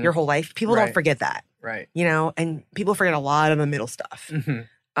your whole life. People don't forget that, right? And people forget a lot of the middle stuff.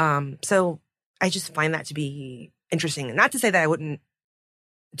 So I just find that to be interesting. Not to say that I wouldn't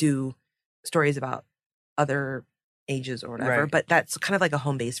do stories about other ages or whatever, but that's kind of like a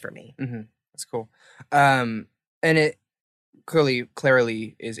home base for me. That's cool. And it clearly, Clara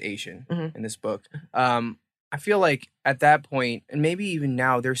Lee is Asian in this book. I feel like at that point, and maybe even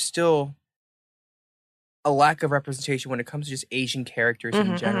now, there's still a lack of representation when it comes to just Asian characters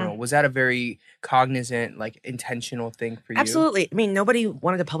in general. Was that a very cognizant, like intentional thing for you? Absolutely. I mean, nobody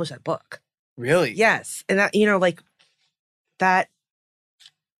wanted to publish that book. Really? Yes. And that, like that,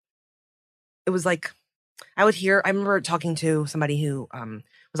 it was like, I remember talking to somebody who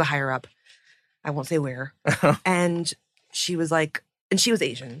was a higher up, I won't say where, and she was like, and she was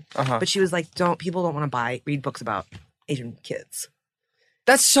Asian, but she was like, people don't want to read books about Asian kids.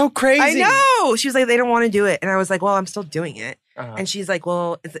 That's so crazy. I know. She was like, they don't want to do it. And I was like, well, I'm still doing it. And she's like,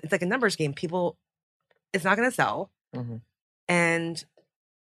 well, it's like a numbers game. It's not going to sell. And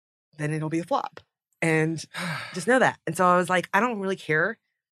then it'll be a flop. And just know that. And so I was like, I don't really care.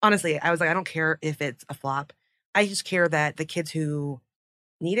 Honestly, I was like, I don't care if it's a flop. I just care that the kids who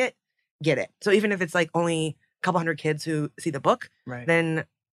need it get it. So even if it's like only a couple hundred kids who see the book, then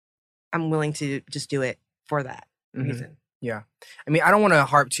I'm willing to just do it for that reason. Yeah. I mean, I don't want to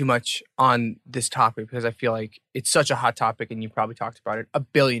harp too much on this topic because I feel like it's such a hot topic and you probably talked about it a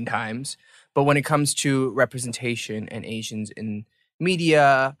billion times. But when it comes to representation and Asians in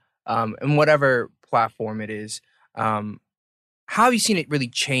media and whatever platform it is, how have you seen it really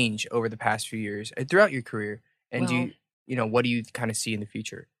change over the past few years throughout your career? And what do you kind of see in the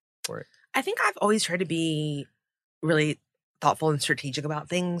future for it? I think I've always tried to be really thoughtful and strategic about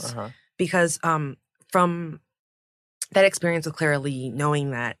things because from that experience with Clara Lee,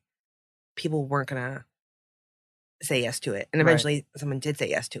 knowing that people weren't gonna say yes to it, and eventually someone did say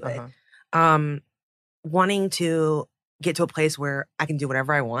yes to it. Wanting to get to a place where I can do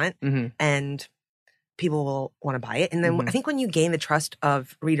whatever I want and people will want to buy it. And then I think when you gain the trust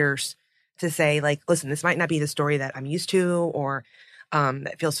of readers to say, like, listen, this might not be the story that I'm used to or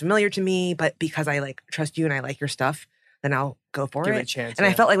that feels familiar to me, but because I like trust you and I like your stuff, then I'll go for Give it. it a chance. And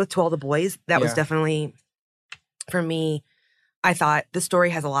I felt like with To All the Boys, that was definitely, for me, I thought this story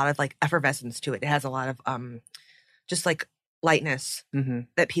has a lot of like effervescence to it. It has a lot of just like lightness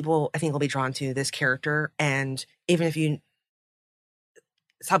that people I think will be drawn to this character. And even if you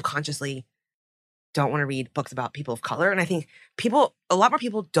subconsciously don't want to read books about people of color, and I think a lot more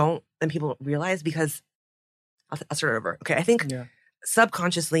people don't than people realize, because I'll start over. Okay, I think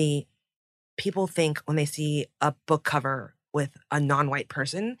subconsciously people think when they see a book cover with a non-white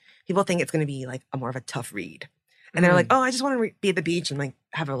person, people think it's going to be like a more of a tough read. And they're like, oh, I just want to be at the beach and like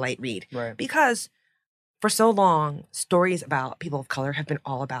have a light read. Right. Because for so long, stories about people of color have been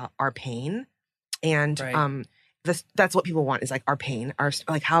all about our pain. And that's what people want, is like our pain.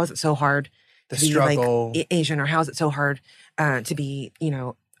 Like, how is it so hard to be struggle. Like Asian, or how is it so hard to be,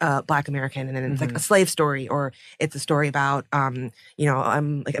 Black American? And then it's like a slave story, or it's a story about, I'm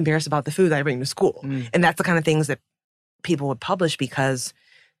like embarrassed about the food that I bring to school. And that's the kind of things that people would publish, because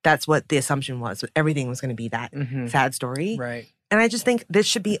that's what the assumption was. Everything was going to be that sad story. Right. And I just think there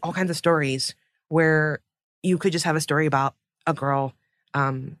should be all kinds of stories where you could just have a story about a girl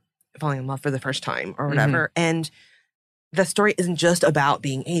falling in love for the first time or whatever. And the story isn't just about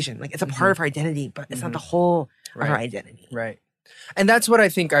being Asian. Like, it's a part of her identity, but it's not the whole of her identity. Right. And that's what I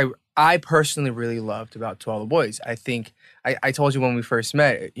think I personally really loved about To All the Boys. I think I told you when we first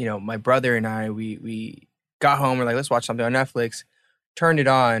met, my brother and I, we got home, we're like, let's watch something on Netflix, turned it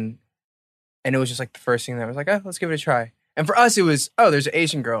on, and it was just like the first thing that was like, oh, let's give it a try. And for us, it was, oh, there's an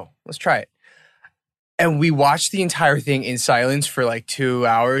Asian girl, let's try it. And we watched the entire thing in silence for like 2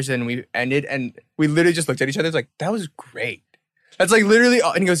 hours, and we ended, and we literally just looked at each other. It's like, that was great. That's like literally,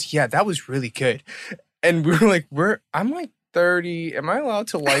 and he goes, yeah, that was really good. And we were like, I'm like 30. Am I allowed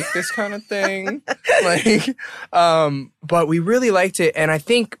to like this kind of thing? But we really liked it. And I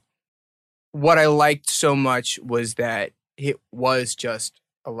think what I liked so much was that it was just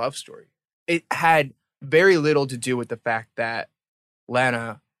a love story. It had very little to do with the fact that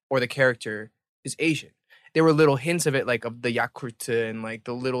Lana, or the character, is Asian. There were little hints of it, like of the yakurta and like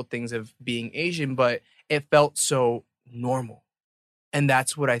the little things of being Asian, but it felt so normal. And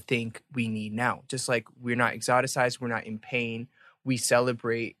that's what I think we need now. Just like we're not exoticized, we're not in pain. We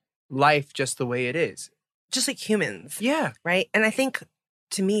celebrate life just the way it is. Just like humans. Yeah. Right? And I think,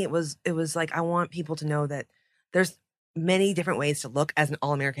 to me, it was like, I want people to know that there's many different ways to look as an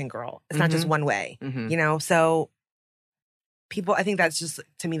all-American girl. It's not just one way, So people, I think that's just,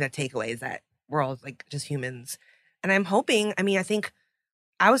 to me, that takeaway is that we're all like just humans. And I'm hoping, I think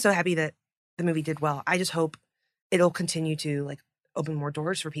I was so happy that the movie did well. I just hope it'll continue to like open more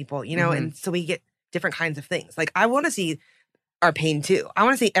doors for people, and so we get different kinds of things. Like, I want to see our pain too. I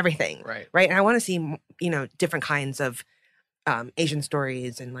want to see everything. Right. And I want to see, different kinds of Asian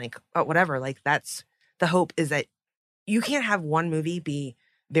stories and like whatever. Like, that's the hope, is that you can't have one movie be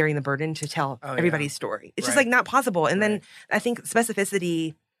bearing the burden to tell everybody's story. It's just like not possible. And then I think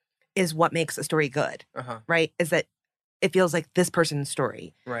specificity is what makes a story good, right? Is that it feels like this person's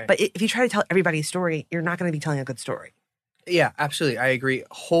story. Right. But if you try to tell everybody's story, you're not going to be telling a good story. Yeah, absolutely. I agree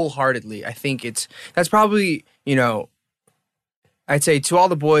wholeheartedly. I think that's probably, I'd say To All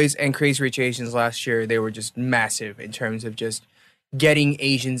the Boys and Crazy Rich Asians last year, they were just massive in terms of just getting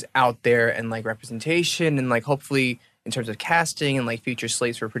Asians out there and like representation, and like hopefully in terms of casting and like future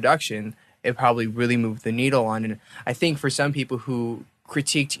slates for production, it probably really moved the needle on. And I think for some people who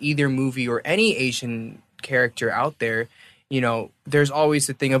critiqued either movie or any Asian character out there, there's always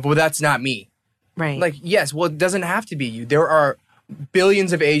the thing of, well, that's not me. Right. Like, yes, well, it doesn't have to be you. There are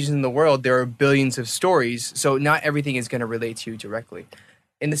billions of Asians in the world. There are billions of stories. So not everything is going to relate to you directly.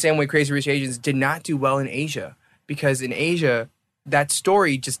 In the same way, Crazy Rich Asians did not do well in Asia, because in Asia, that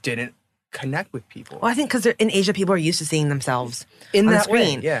story just didn't connect with people. Well, I think because in Asia, people are used to seeing themselves in on the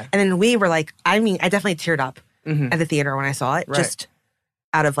screen. Way, yeah. And then we were like, I definitely teared up at the theater when I saw it. Right. Just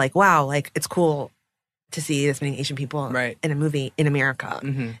out of like, wow, like, it's cool to see this many Asian people in a movie in America.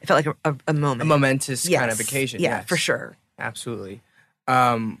 It felt like a moment. A momentous kind of occasion. Yeah, yes. for sure. Absolutely.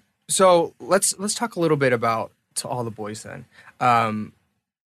 So let's talk a little bit about To All the Boys then.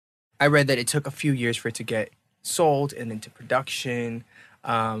 I read that it took a few years for it to get sold and into production.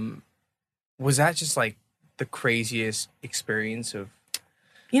 Was that just like the craziest experience of?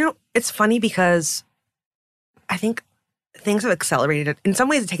 You know, it's funny because I think things have accelerated. In some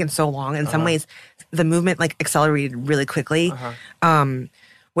ways, it's taken so long. In some ways, the movement like accelerated really quickly.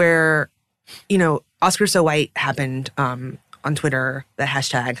 Where, you know, Oscar So White happened on Twitter, the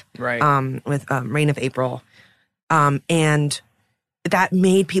hashtag, with Reign of April. And that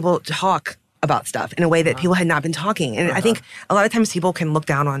made people talk about stuff in a way that people had not been talking. And I think a lot of times people can look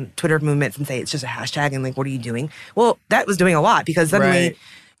down on Twitter movements and say it's just a hashtag and like, what are you doing? Well, that was doing a lot because suddenly,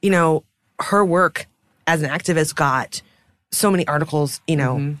 you know, her work as an activist got so many articles, you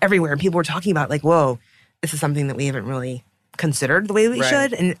know, everywhere. And people were talking about like, whoa, this is something that we haven't really considered the way we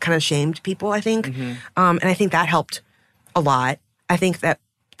should. And it kind of shamed people, I think. And I think that helped a lot. I think that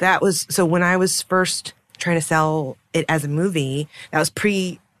was, so when I was first trying to sell it as a movie, that was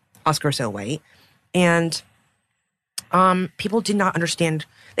pre-Oscar So White. And people did not understand,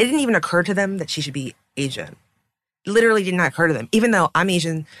 it didn't even occur to them that she should be Asian. Literally did not occur to them. Even though I'm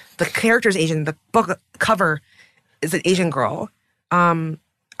Asian, the character's Asian, the book cover is an Asian girl. I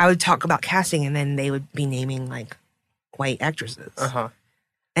would talk about casting and then they would be naming like white actresses.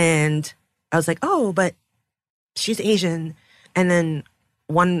 And I was like, oh, but she's Asian. And then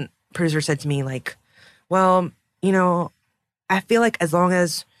one producer said to me like, well, you know, I feel like as long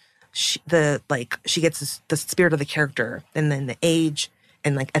as she gets the spirit of the character, and then the age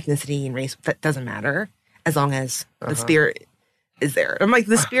and like ethnicity and race, that doesn't matter as long as the spirit is there. I'm like,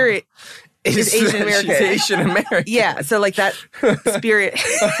 the spirit is Asian American. She's Asian American. Yeah, so like that spirit.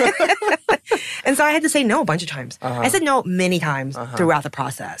 And so I had to say no a bunch of times. I said no many times throughout the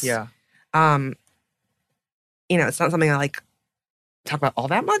process. Yeah. You know, it's not something I like talk about all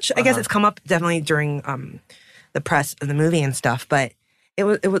that much. I guess it's come up definitely during the press of the movie and stuff, but it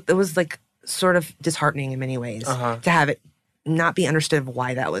was like sort of disheartening in many ways to have it not be understood of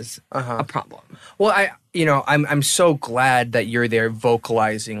why that was a problem. Well, I'm so glad that you're there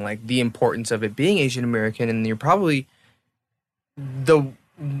vocalizing like the importance of it being Asian American, and you're probably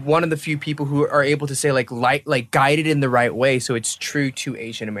one of the few people who are able to say like guided in the right way, so it's true to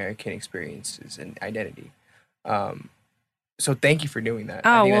Asian American experiences and identity. So thank you for doing that.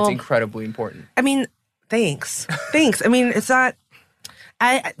 I think that's incredibly important. I mean, thanks. I mean, it's not.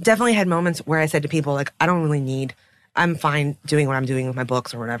 I definitely had moments where I said to people like, I'm fine doing what I'm doing with my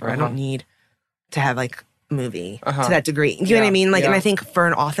books or whatever. I don't need to have like a movie to that degree. You know what I mean? Like, and I think for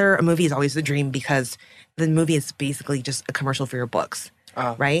an author, a movie is always the dream because the movie is basically just a commercial for your books,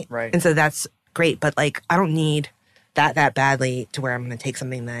 right? Right. And so that's great, but like, I don't need that badly to where I'm going to take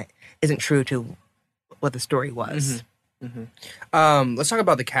something that isn't true to what the story was. Let's talk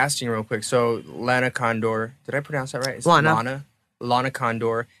about the casting real quick. So Lana Condor, did I pronounce that right? It's Lana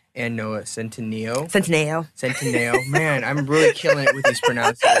Condor and Noah Centineo. Man, I'm really killing it with these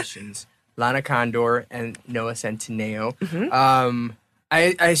pronunciations. Lana Condor and Noah Centineo.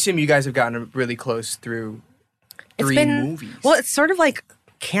 I assume you guys have gotten really close through three movies. Well, it's sort of like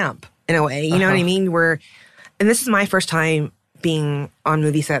camp in a way. You know what I mean? And this is my first time being on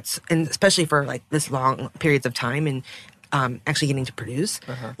movie sets, and especially for like this long periods of time, and actually getting to produce.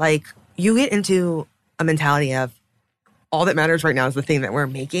 Like, you get into a mentality of all that matters right now is the thing that we're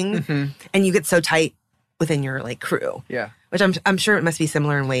making, and you get so tight within your like crew. Yeah, which I'm sure it must be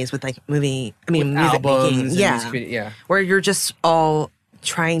similar in ways with like music albums, making. Where you're just all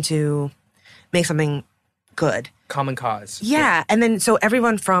trying to make something good. Common cause. Yeah. And then so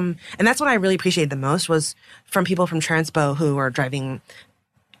everyone and that's what I really appreciated the most was from people from Transpo who are driving,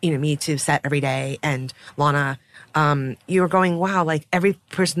 you know, me to set every day, and Lana, you were going, wow, like every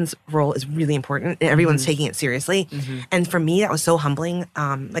person's role is really important and everyone's taking it seriously. And for me, that was so humbling.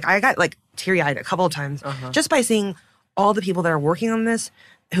 Like I got like teary-eyed a couple of times just by seeing all the people that are working on this,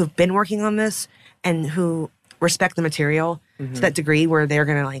 who've been working on this, and who respect the material to that degree where they're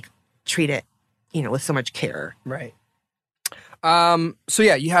going to like treat it, you know, with so much care. Right. So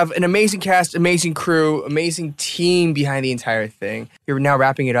yeah, you have an amazing cast, amazing crew, amazing team behind the entire thing. You're now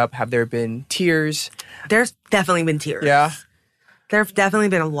wrapping it up. Have there been tears? There's definitely been tears. Yeah. There have definitely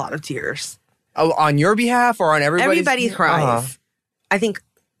been a lot of tears. On your behalf or on everybody's? Everybody cries. I think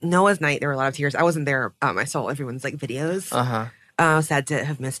Noah's night, there were a lot of tears. I wasn't there. I saw everyone's like videos. I was sad to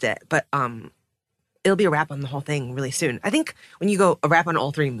have missed it. But it'll be a wrap on the whole thing really soon. I think when you go a wrap on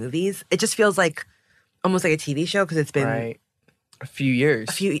all three movies, it just feels like almost like a TV show because it's been a few years.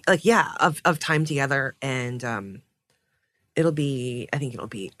 Of time together. And I think it'll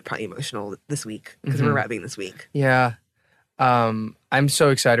be probably emotional this week because we're wrapping this week. Yeah. I'm so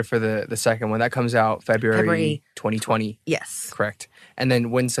excited for the second one. That comes out February 2020. Yes. Correct. And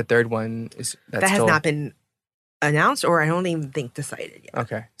then when's the third one? That has not been announced, or I don't even think decided yet.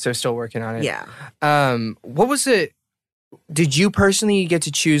 Okay, so still working on it. Yeah. What was it? Did you personally get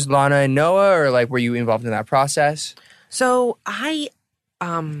to choose Lana and Noah, or like were you involved in that process? So I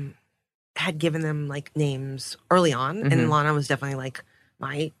had given them like names early on, and Lana was definitely like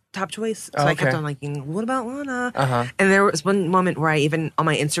my top choice. So I kept on like, what about Lana? And there was one moment where I even on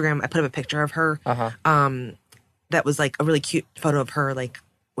my Instagram I put up a picture of her. That was like a really cute photo of her like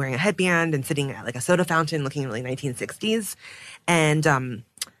wearing a headband and sitting at like a soda fountain, looking really 1960s. And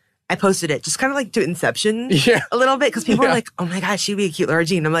I posted it just kind of like to Inception a little bit because people were like, "Oh my gosh, she'd be a cute Lara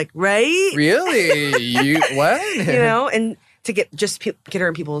Jean." I'm like, right? Really? You what? You know, and to get her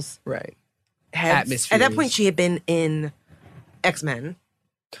in people's right heads. Atmosphere. At that point, she had been in X-Men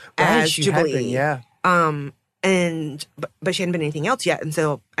as Jubilee. And but she hadn't been anything else yet, and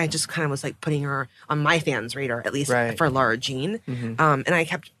so I just kind of was like putting her on my fans' radar, at least for Lara Jean. And I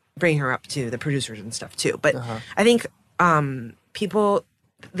kept bringing her up to the producers and stuff too. But I think people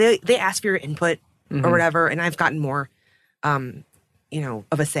they ask for your input or whatever, and I've gotten more, of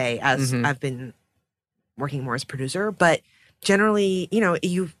a say as I've been working more as a producer. But generally,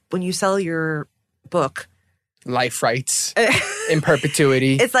 when you sell your book, life rights in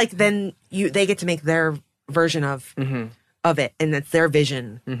perpetuity, it's like then they get to make their version of it, and it's their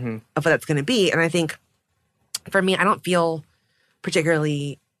vision of what that's going to be. And I think for me, I don't feel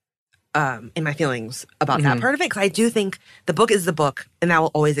particularly in my feelings about that part of it, because I do think the book is the book, and that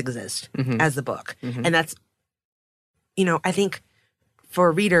will always exist as the book. And that's, I think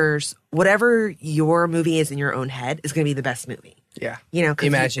for readers, whatever your movie is in your own head is going to be the best movie. Yeah.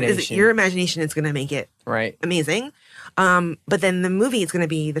 Imagination. Your imagination is going to make it amazing. But then the movie is going to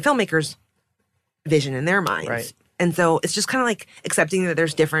be the filmmaker's vision in their minds. Right. And so it's just kind of like accepting that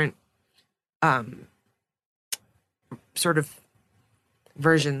there's different sort of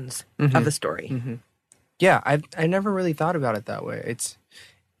versions of the story. Yeah, I never really thought about it that way.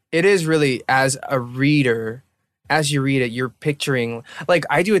 It is really, as a reader, as you read it, you're picturing, like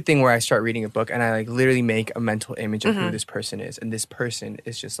I do a thing where I start reading a book and I like literally make a mental image of who this person is, and this person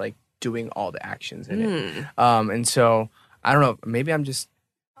is just like doing all the actions in it. And so I don't know, maybe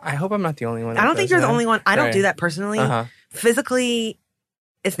I hope I'm not the only one. I don't think you're the only one. I don't do that personally. Physically,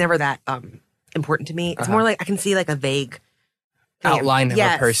 it's never that important to me. It's more like I can see like a vague outline of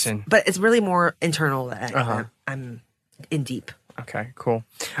a person. But it's really more internal that I'm in deep. Okay, cool.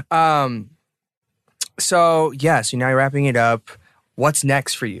 So now you're wrapping it up. What's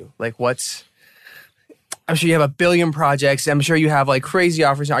next for you? Like I'm sure you have a billion projects. I'm sure you have like crazy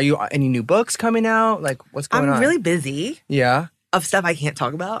offers. Are you any new books coming out? Like what's going on? I'm really busy. Yeah. Of stuff I can't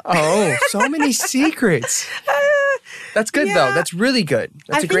talk about. Oh, so many secrets. That's good though. That's really good.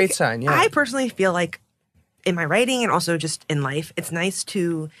 That's a great sign. Yeah. I personally feel like in my writing and also just in life, it's nice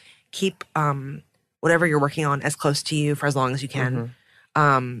to keep whatever you're working on as close to you for as long as you can.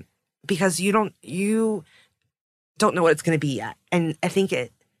 Because you don't know what it's going to be yet. And I think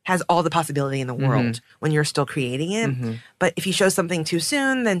it has all the possibility in the world when you're still creating it. But if you show something too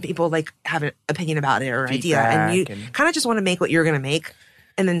soon, then people like have an opinion about it or idea, and you kind of just want to make what you're going to make,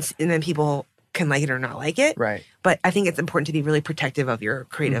 and then people can like it or not like it. Right. But I think it's important to be really protective of your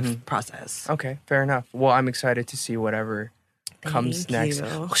creative process. Okay, fair enough. Well, I'm excited to see whatever comes next.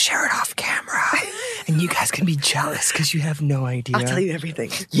 We'll share it off camera. And you guys can be jealous because you have no idea. I'll tell you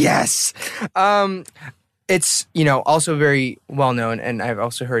everything. Yes. It's, also very well known, and I've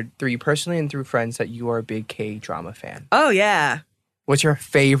also heard through you personally and through friends that you are a big K-drama fan. Oh, yeah. What's your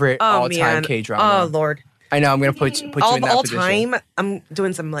favorite all-time K-drama? Oh, Lord. I know, I'm going to put you in that position. All time, I'm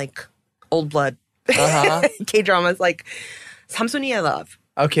doing some, like, old blood K-dramas, like Samsuni I love.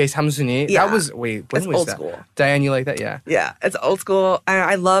 Okay, Samsuni. Yeah. That was, when it's was old that? School. Diane, you like that? Yeah. Yeah, it's old school.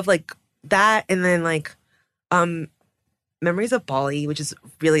 I love, like, that, and then, like, Memories of Bali, which is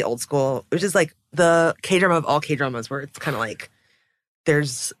really old school, which is like the K-drama of all K-dramas, where it's kind of like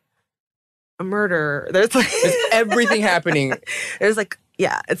there's a murder, there's everything happening. There's like,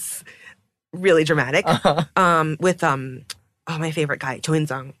 it's really dramatic. With my favorite guy, Cho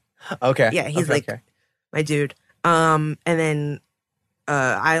In-sung. Okay. Yeah, he's my dude. And then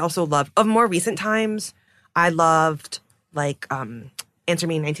I also love, of more recent times, I loved like Answer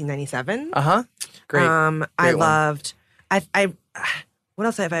Me in 1997. Great. I loved. I what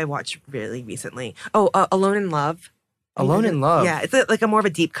else have I watched really recently? Oh, Alone in Love. Alone in Love. Yeah, it's like a more of a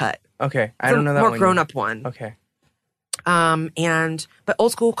deep cut. Okay, I don't know that one. More grown up one. Okay. But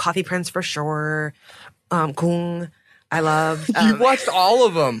old school Coffee Prince for sure. Kung, I love. You watched all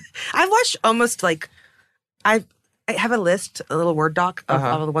of them. I've watched almost like I have a list, a little Word doc of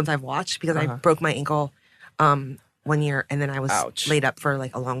all the ones I've watched because I broke my ankle one year and then I was laid up for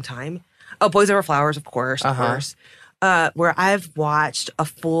like a long time. Oh, Boys Over Flowers, of course, of course. Where I've watched a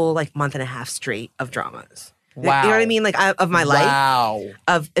full like month and a half straight of dramas. Wow. You know what I mean? Like of my life. Wow.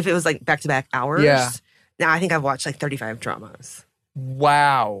 Of if it was like back-to-back hours. Yeah. Now I think I've watched like 35 dramas.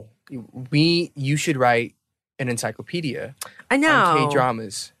 Wow. You should write an encyclopedia. I know. On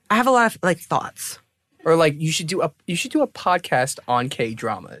K-dramas. I have a lot of like thoughts. Or like you should do a podcast on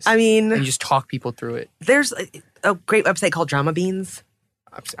K-dramas. I mean, and just talk people through it. There's a great website called Drama Beans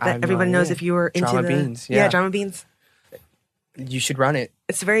that everyone knows if you were into Drama Beans. Yeah. Yeah, Drama Beans. You should run it.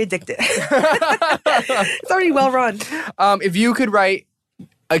 It's very addictive. It's already well run. If you could write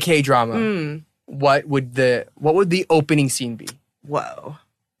a K-drama, what would the opening scene be? Whoa.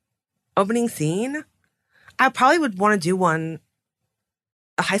 Opening scene? I probably would want to do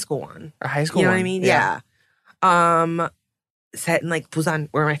a high school one. A high school one. You know one? what I mean? Yeah. Set in like Busan,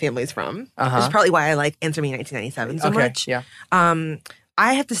 where my family's from. Which is probably why I like Answer Me 1997 so much. Yeah.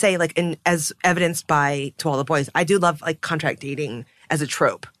 I have to say, like, as evidenced by To All the Boys, I do love like contract dating as a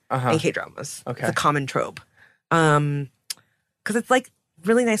trope in K-dramas. Okay. It's a common trope. Because it's like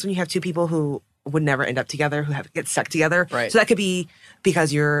really nice when you have two people who would never end up together, who get stuck together. Right. So that could be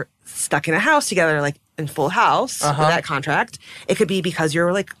because you're stuck in a house together, like in Full House with that contract. It could be because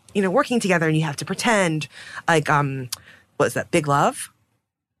you're like, working together and you have to pretend. Like, what is that, Big Love?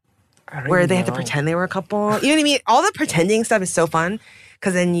 Where they have to pretend they were a couple. You know what I mean? All the pretending stuff is so fun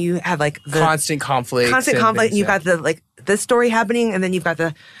because then you have like the constant conflict. And you've got the like this story happening, and then you've got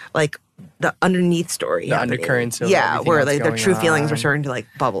the like the underneath story. The happening. undercurrents of where like their true on. feelings are starting to like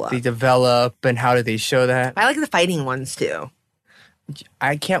bubble up. They develop, and how do they show that? I like the fighting ones too.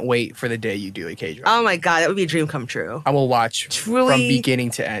 I can't wait for the day you do a K-drama. Oh my God, that would be a dream come true. I will watch Truly from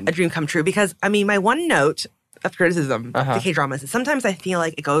beginning to end. A dream come true because I mean, my one note of criticism to K-dramas is sometimes I feel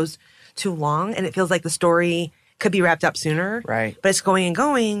like it goes too long and it feels like the story could be wrapped up sooner. Right. But it's going and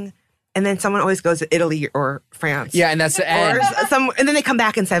going. And then someone always goes to Italy or France. Yeah, and that's the end. And then they come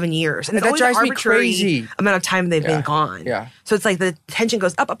back in 7 years. And that drives me crazy. Amount of time they've been gone. Yeah. So it's like the tension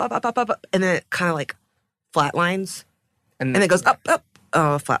goes up, and then it kind of like flatlines. And then it goes up,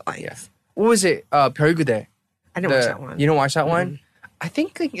 flatlines. Yeah. What was it? Perigude. I didn't watch that one. You don't watch that one? I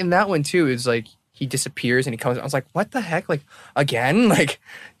think like in that one too, it's like he disappears and he comes. I was like, what the heck? Like, again? Like,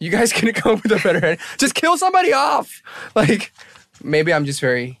 you guys couldn't come up with a better end. Just kill somebody off. Like, maybe I'm just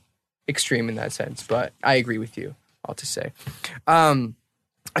very extreme in that sense, but I agree with you, all to say. I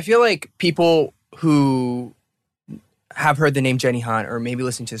feel like people who have heard the name Jenny Han or maybe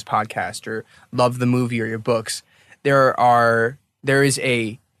listen to this podcast or love the movie or your books, there is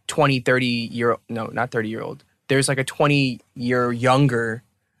a 30-year-old, no, not 30-year-old. There's like a 20-year younger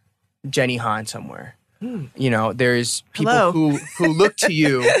Jenny Han somewhere. There's people who look to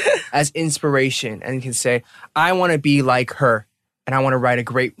you as inspiration and can say, I want to be like her and I want to write a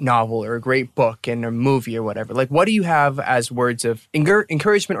great novel or a great book and a movie or whatever. Like, what do you have as words of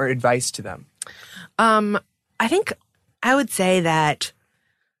encouragement or advice to them? I think I would say that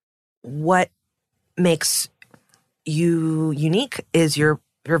what makes you unique is your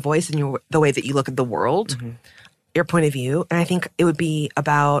voice and the way that you look at the world, your point of view. And I think it would be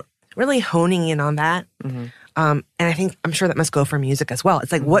about really honing in on that. And I think, I'm sure that must go for music as well.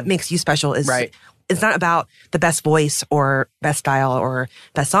 It's like what makes you special is it's not about the best voice or best style or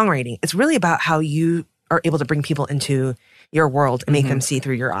best songwriting. It's really about how you are able to bring people into your world and make them see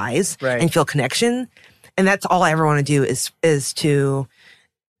through your eyes and feel connection. And that's all I ever want to do is to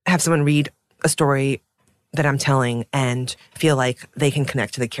have someone read a story that I'm telling and feel like they can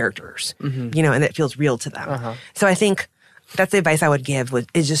connect to the characters, and it feels real to them. So I think that's the advice I would give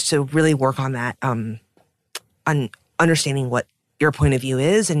is just to really work on that, on understanding what your point of view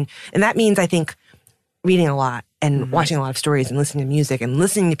is. And that means, I think, reading a lot and watching a lot of stories and listening to music and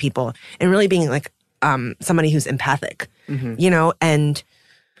listening to people and really being like somebody who's empathic, and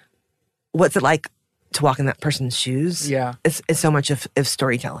what's it like to walk in that person's shoes? Yeah. It's so much of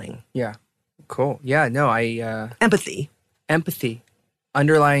storytelling. Yeah. Cool. Yeah, no, Empathy.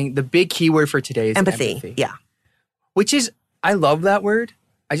 Underlying, the big keyword for today is empathy. Yeah. Which is, I love that word.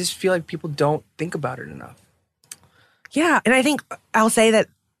 I just feel like people don't think about it enough. Yeah, and I think I'll say that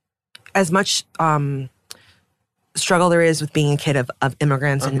as much struggle there is with being a kid of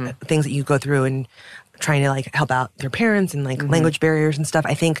immigrants and things that you go through and trying to like help out their parents and like language barriers and stuff,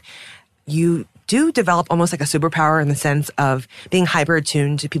 I think you do develop almost like a superpower in the sense of being hyper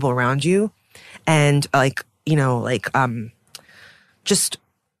attuned to people around you and just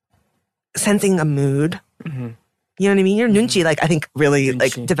sensing a mood. You know what I mean? Your nunchi, like, I think really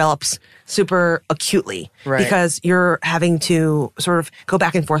like develops super acutely because you're having to sort of go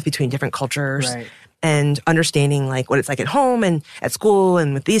back and forth between different cultures and understanding like what it's like at home and at school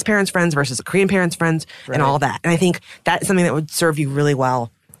and with these parents' friends versus a Korean parents' friends and all that. And I think that's something that would serve you really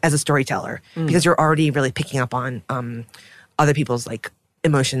well as a storyteller because you're already really picking up on other people's like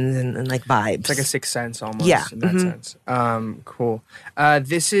emotions and like vibes. It's like a sixth sense almost in that sense. Cool. I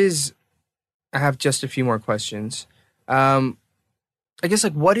have just a few more questions. I guess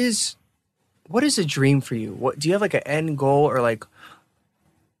like what is a dream for you? What do you have like an end goal or like,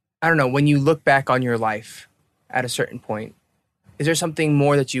 I don't know, when you look back on your life at a certain point, is there something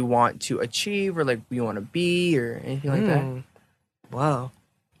more that you want to achieve or like you want to be or anything like that? Whoa.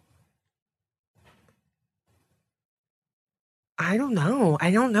 I don't know.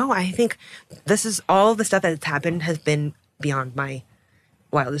 I think this is all the stuff that's happened has been beyond my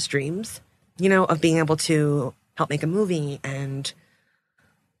wildest dreams, you know, of being able to help make a movie and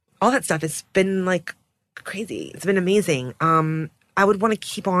all that stuff. It's been like crazy. It's been amazing. I would want to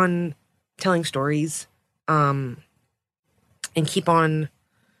keep on telling stories and keep on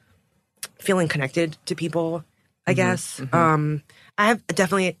feeling connected to people, I guess. I have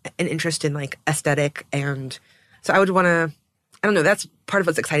definitely an interest in like aesthetic, and so I would want to, I don't know, that's part of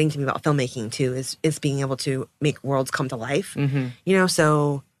what's exciting to me about filmmaking too, is being able to make worlds come to life. You know,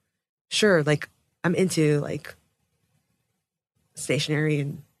 so sure, like I'm into like stationery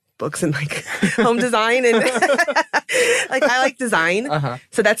and books and like home design and like I like design.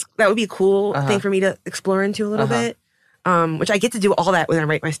 So that would be a cool thing for me to explore into a little bit. Which I get to do all that when I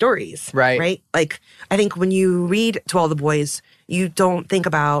write my stories. Right? Like I think when you read To All the Boys, you don't think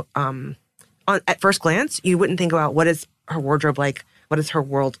about at first glance, you wouldn't think about what is her wardrobe like, what does her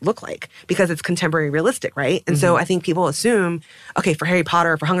world look like? Because it's contemporary realistic, right? And so I think people assume, okay, for Harry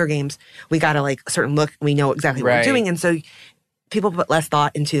Potter, for Hunger Games, we got a like a certain look, we know exactly what we're doing. And so people put less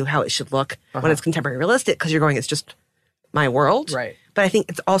thought into how it should look when it's contemporary realistic because you're going, it's just my world. Right. But I think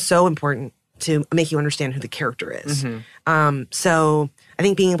it's also important to make you understand who the character is. So I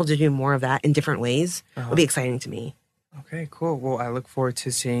think being able to do more of that in different ways would be exciting to me. Okay, cool. Well, I look forward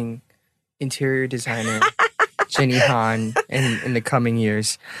to seeing interior designer Jenny Han in the coming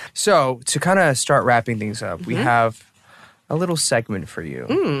years. So to kind of start wrapping things up, we have a little segment for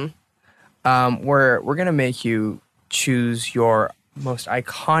you where we're going to make you choose your most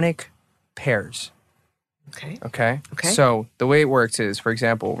iconic pairs. Okay. So the way it works is, for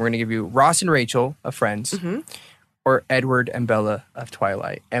example, we're going to give you Ross and Rachel of Friends or Edward and Bella of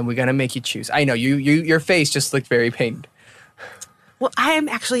Twilight. And we're going to make you choose. I know, your face just looked very pained. Well, I am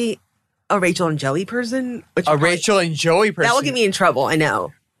actually a Rachel and Joey person. Rachel and Joey person? That will get me in trouble, I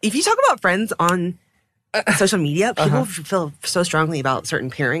know. If you talk about Friends on social media, people feel so strongly about certain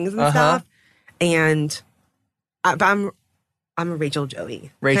pairings and stuff. And I'm a Rachel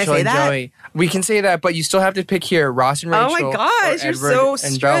Joey. Rachel and Joey. We can say that, but you still have to pick here Ross and Rachel. Oh my gosh, you're so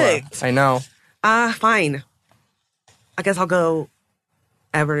strict. Bella. I know. Fine. I guess I'll go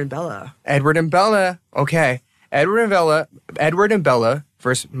Edward and Bella. Edward and Bella. Okay. Edward and Bella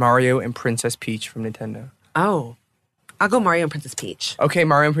versus Mario and Princess Peach from Nintendo. Oh. I'll go Mario and Princess Peach. Okay,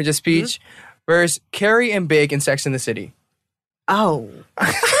 Mario and Princess Peach versus Carrie and Big in Sex and the City. Oh.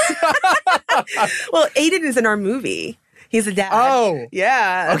 Well, Aiden is in our movie. He's a dad. Oh.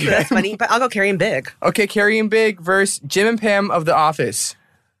 Yeah. Okay. That's funny. But I'll go Carrie and Big. Okay, Carrie and Big versus Jim and Pam of The Office.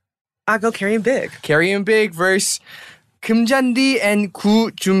 I'll go Carrie and Big. Carrie and Big versus Kim Jandi and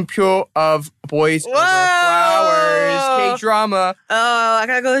Koo Junpyo of Boys Over Flowers. K-drama. Oh, I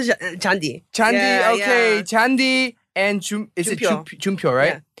gotta go Chandi. Chandi, yeah, okay. Yeah. Chandi and Junpyo,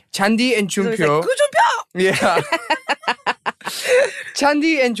 right? Yeah. Chandi and Junpyo. So like, Koo Junpyo! Yeah.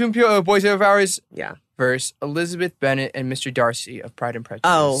 Chandi and Junpyo of Boys Over Flowers. Yeah. Versus Elizabeth Bennet and Mr. Darcy of Pride and Prejudice.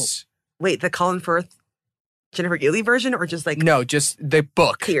 Oh, wait, the Colin Firth, Jennifer Gilly version, or just like no, just the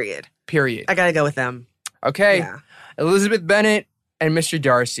book. Period. I gotta go with them. Okay. Yeah. Elizabeth Bennet and Mr.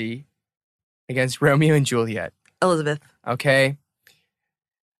 Darcy against Romeo and Juliet. Elizabeth. Okay.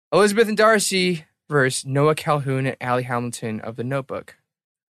 Elizabeth and Darcy versus Noah Calhoun and Allie Hamilton of The Notebook.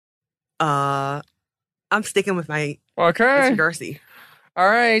 I'm sticking with my Mr. Darcy. All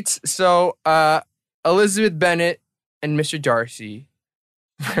right. So, Elizabeth Bennet and Mr. Darcy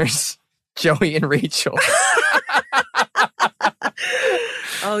versus Joey and Rachel.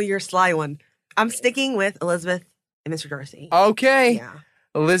 Oh, you're a sly one. I'm sticking with Elizabeth and Mr. Darcy. Okay. Yeah.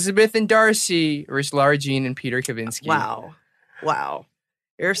 Elizabeth and Darcy versus Lara Jean and Peter Kavinsky. Wow.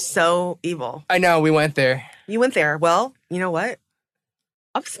 You're so evil. I know, we went there. You went there. Well, you know what?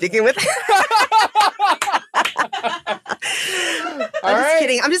 I'm sticking with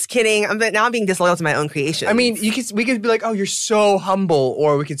I'm just kidding. Now I'm being disloyal to my own creation. I mean, we could be like, oh, you're so humble,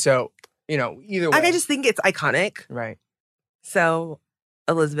 or we could either way. I just think it's iconic. Right. So,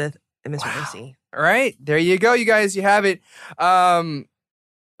 Elizabeth and Mr. MC. All right, there you go, you guys. You have it.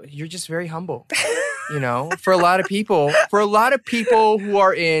 You're just very humble. For a lot of people who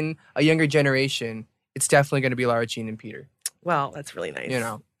are in a younger generation, it's definitely going to be Lara Jean and Peter. Well, that's really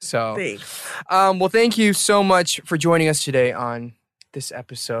nice. So. Thanks. Well, thank you so much for joining us today on this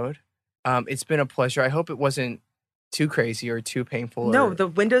episode. It's been a pleasure. I hope it wasn't too crazy or too painful. No, the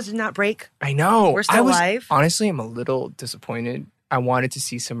windows did not break. I know. We're still alive. Honestly, I'm a little disappointed. I wanted to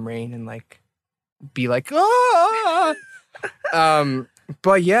see some rain and be like, ah!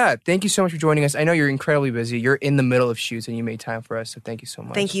 But yeah, thank you so much for joining us. I know you're incredibly busy. You're in the middle of shoots and you made time for us. So thank you so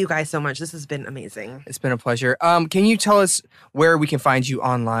much. Thank you guys so much. This has been amazing. It's been a pleasure. Can you tell us where we can find you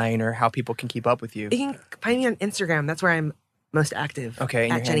online or how people can keep up with you? You can find me on Instagram. That's where I'm most active. Okay.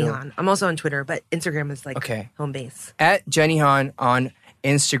 At Jenny Han. I'm also on Twitter, but Instagram is home base. At Jenny Han on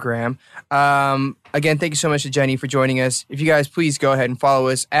Instagram. Again, thank you so much to Jenny for joining us. If you guys please go ahead and follow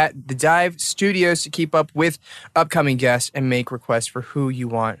us at The Dive Studios to keep up with upcoming guests and make requests for who you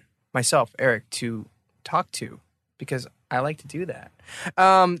want myself, Eric, to talk to, because I like to do that.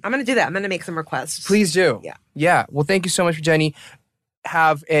 I'm going to do that. I'm going to make some requests. Please do. Yeah. Well, thank you so much for Jenny.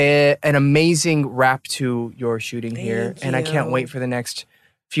 Have an amazing wrap to your shooting here. And I can't wait for the next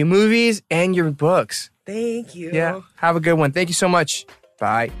few movies and your books. Thank you. Yeah. Have a good one. Thank you so much.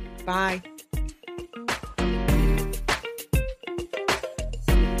 Bye. Bye.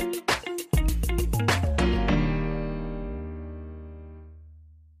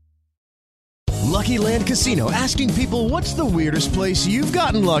 Lucky Land Casino, asking people, what's the weirdest place you've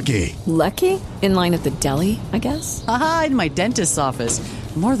gotten lucky? Lucky? In line at the deli, I guess? Aha, in my dentist's office.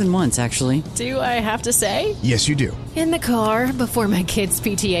 More than once, actually. Do I have to say? Yes, you do. In the car before my kids'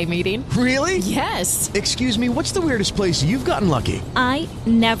 PTA meeting. Really? Yes. Excuse me, what's the weirdest place you've gotten lucky? I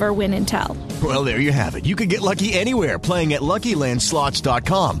never win and tell. Well, there you have it. You can get lucky anywhere, playing at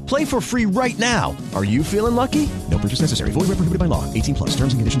LuckyLandSlots.com. Play for free right now. Are you feeling lucky? No purchase necessary. Void where prohibited by law. 18+.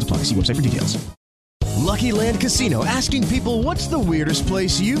 Terms and conditions apply. See website for details. Lucky Land Casino, asking people, what's the weirdest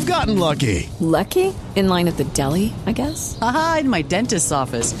place you've gotten lucky? Lucky? In line at the deli, I guess? Aha, in my dentist's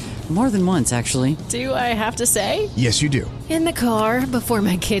office. More than once, actually. Do I have to say? Yes, you do. In the car before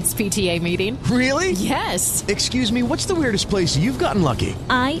my kids' PTA meeting. Really? Yes. Excuse me, what's the weirdest place you've gotten lucky?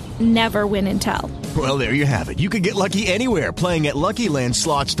 I never win and tell. Well, there you have it. You can get lucky anywhere, playing at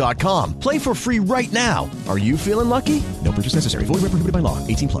LuckyLandSlots.com. Play for free right now. Are you feeling lucky? No purchase necessary. Void where prohibited by law.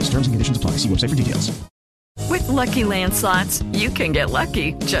 18+. Terms and conditions apply. See website for details. With Lucky Land Slots, you can get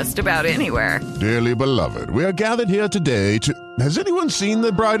lucky just about anywhere. Dearly beloved, we are gathered here today to... Has anyone seen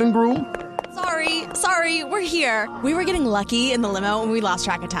the bride and groom? Sorry, we're here. We were getting lucky in the limo and we lost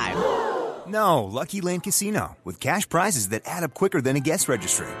track of time. No, Lucky Land Casino, with cash prizes that add up quicker than a guest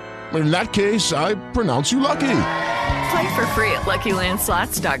registry. In that case, I pronounce you lucky. Play for free at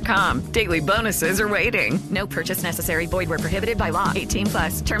LuckyLandSlots.com. Daily bonuses are waiting. No purchase necessary. Void where prohibited by law.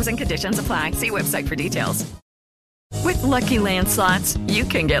 18+. Terms and conditions apply. See website for details. With Lucky Land Slots, you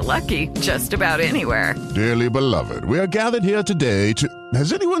can get lucky just about anywhere. Dearly beloved, we are gathered here today to...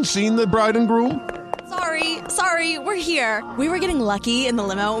 Has anyone seen the bride and groom? Sorry, we're here. We were getting lucky in the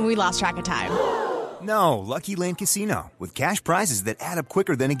limo and we lost track of time. No, Lucky Land Casino, with cash prizes that add up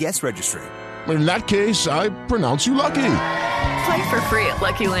quicker than a guest registry. In that case, I pronounce you lucky. Play for free at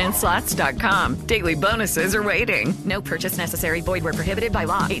LuckyLandSlots.com. Daily bonuses are waiting. No purchase necessary. Void where prohibited by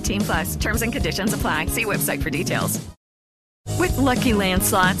law. 18+. Terms and conditions apply. See website for details. With Lucky Land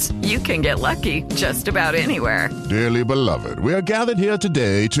Slots, you can get lucky just about anywhere. Dearly beloved, we are gathered here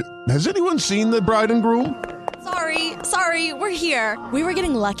today to... Has anyone seen the bride and groom? Sorry, we're here. We were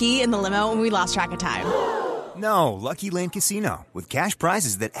getting lucky in the limo and we lost track of time. No, Lucky Land Casino, with cash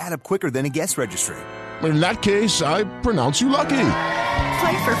prizes that add up quicker than a guest registry. In that case, I pronounce you lucky.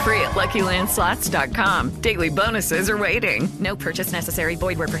 Play for free at LuckyLandSlots.com. Daily bonuses are waiting. No purchase necessary.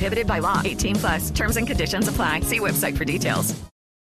 Void where prohibited by law. 18+. Terms and conditions apply. See website for details.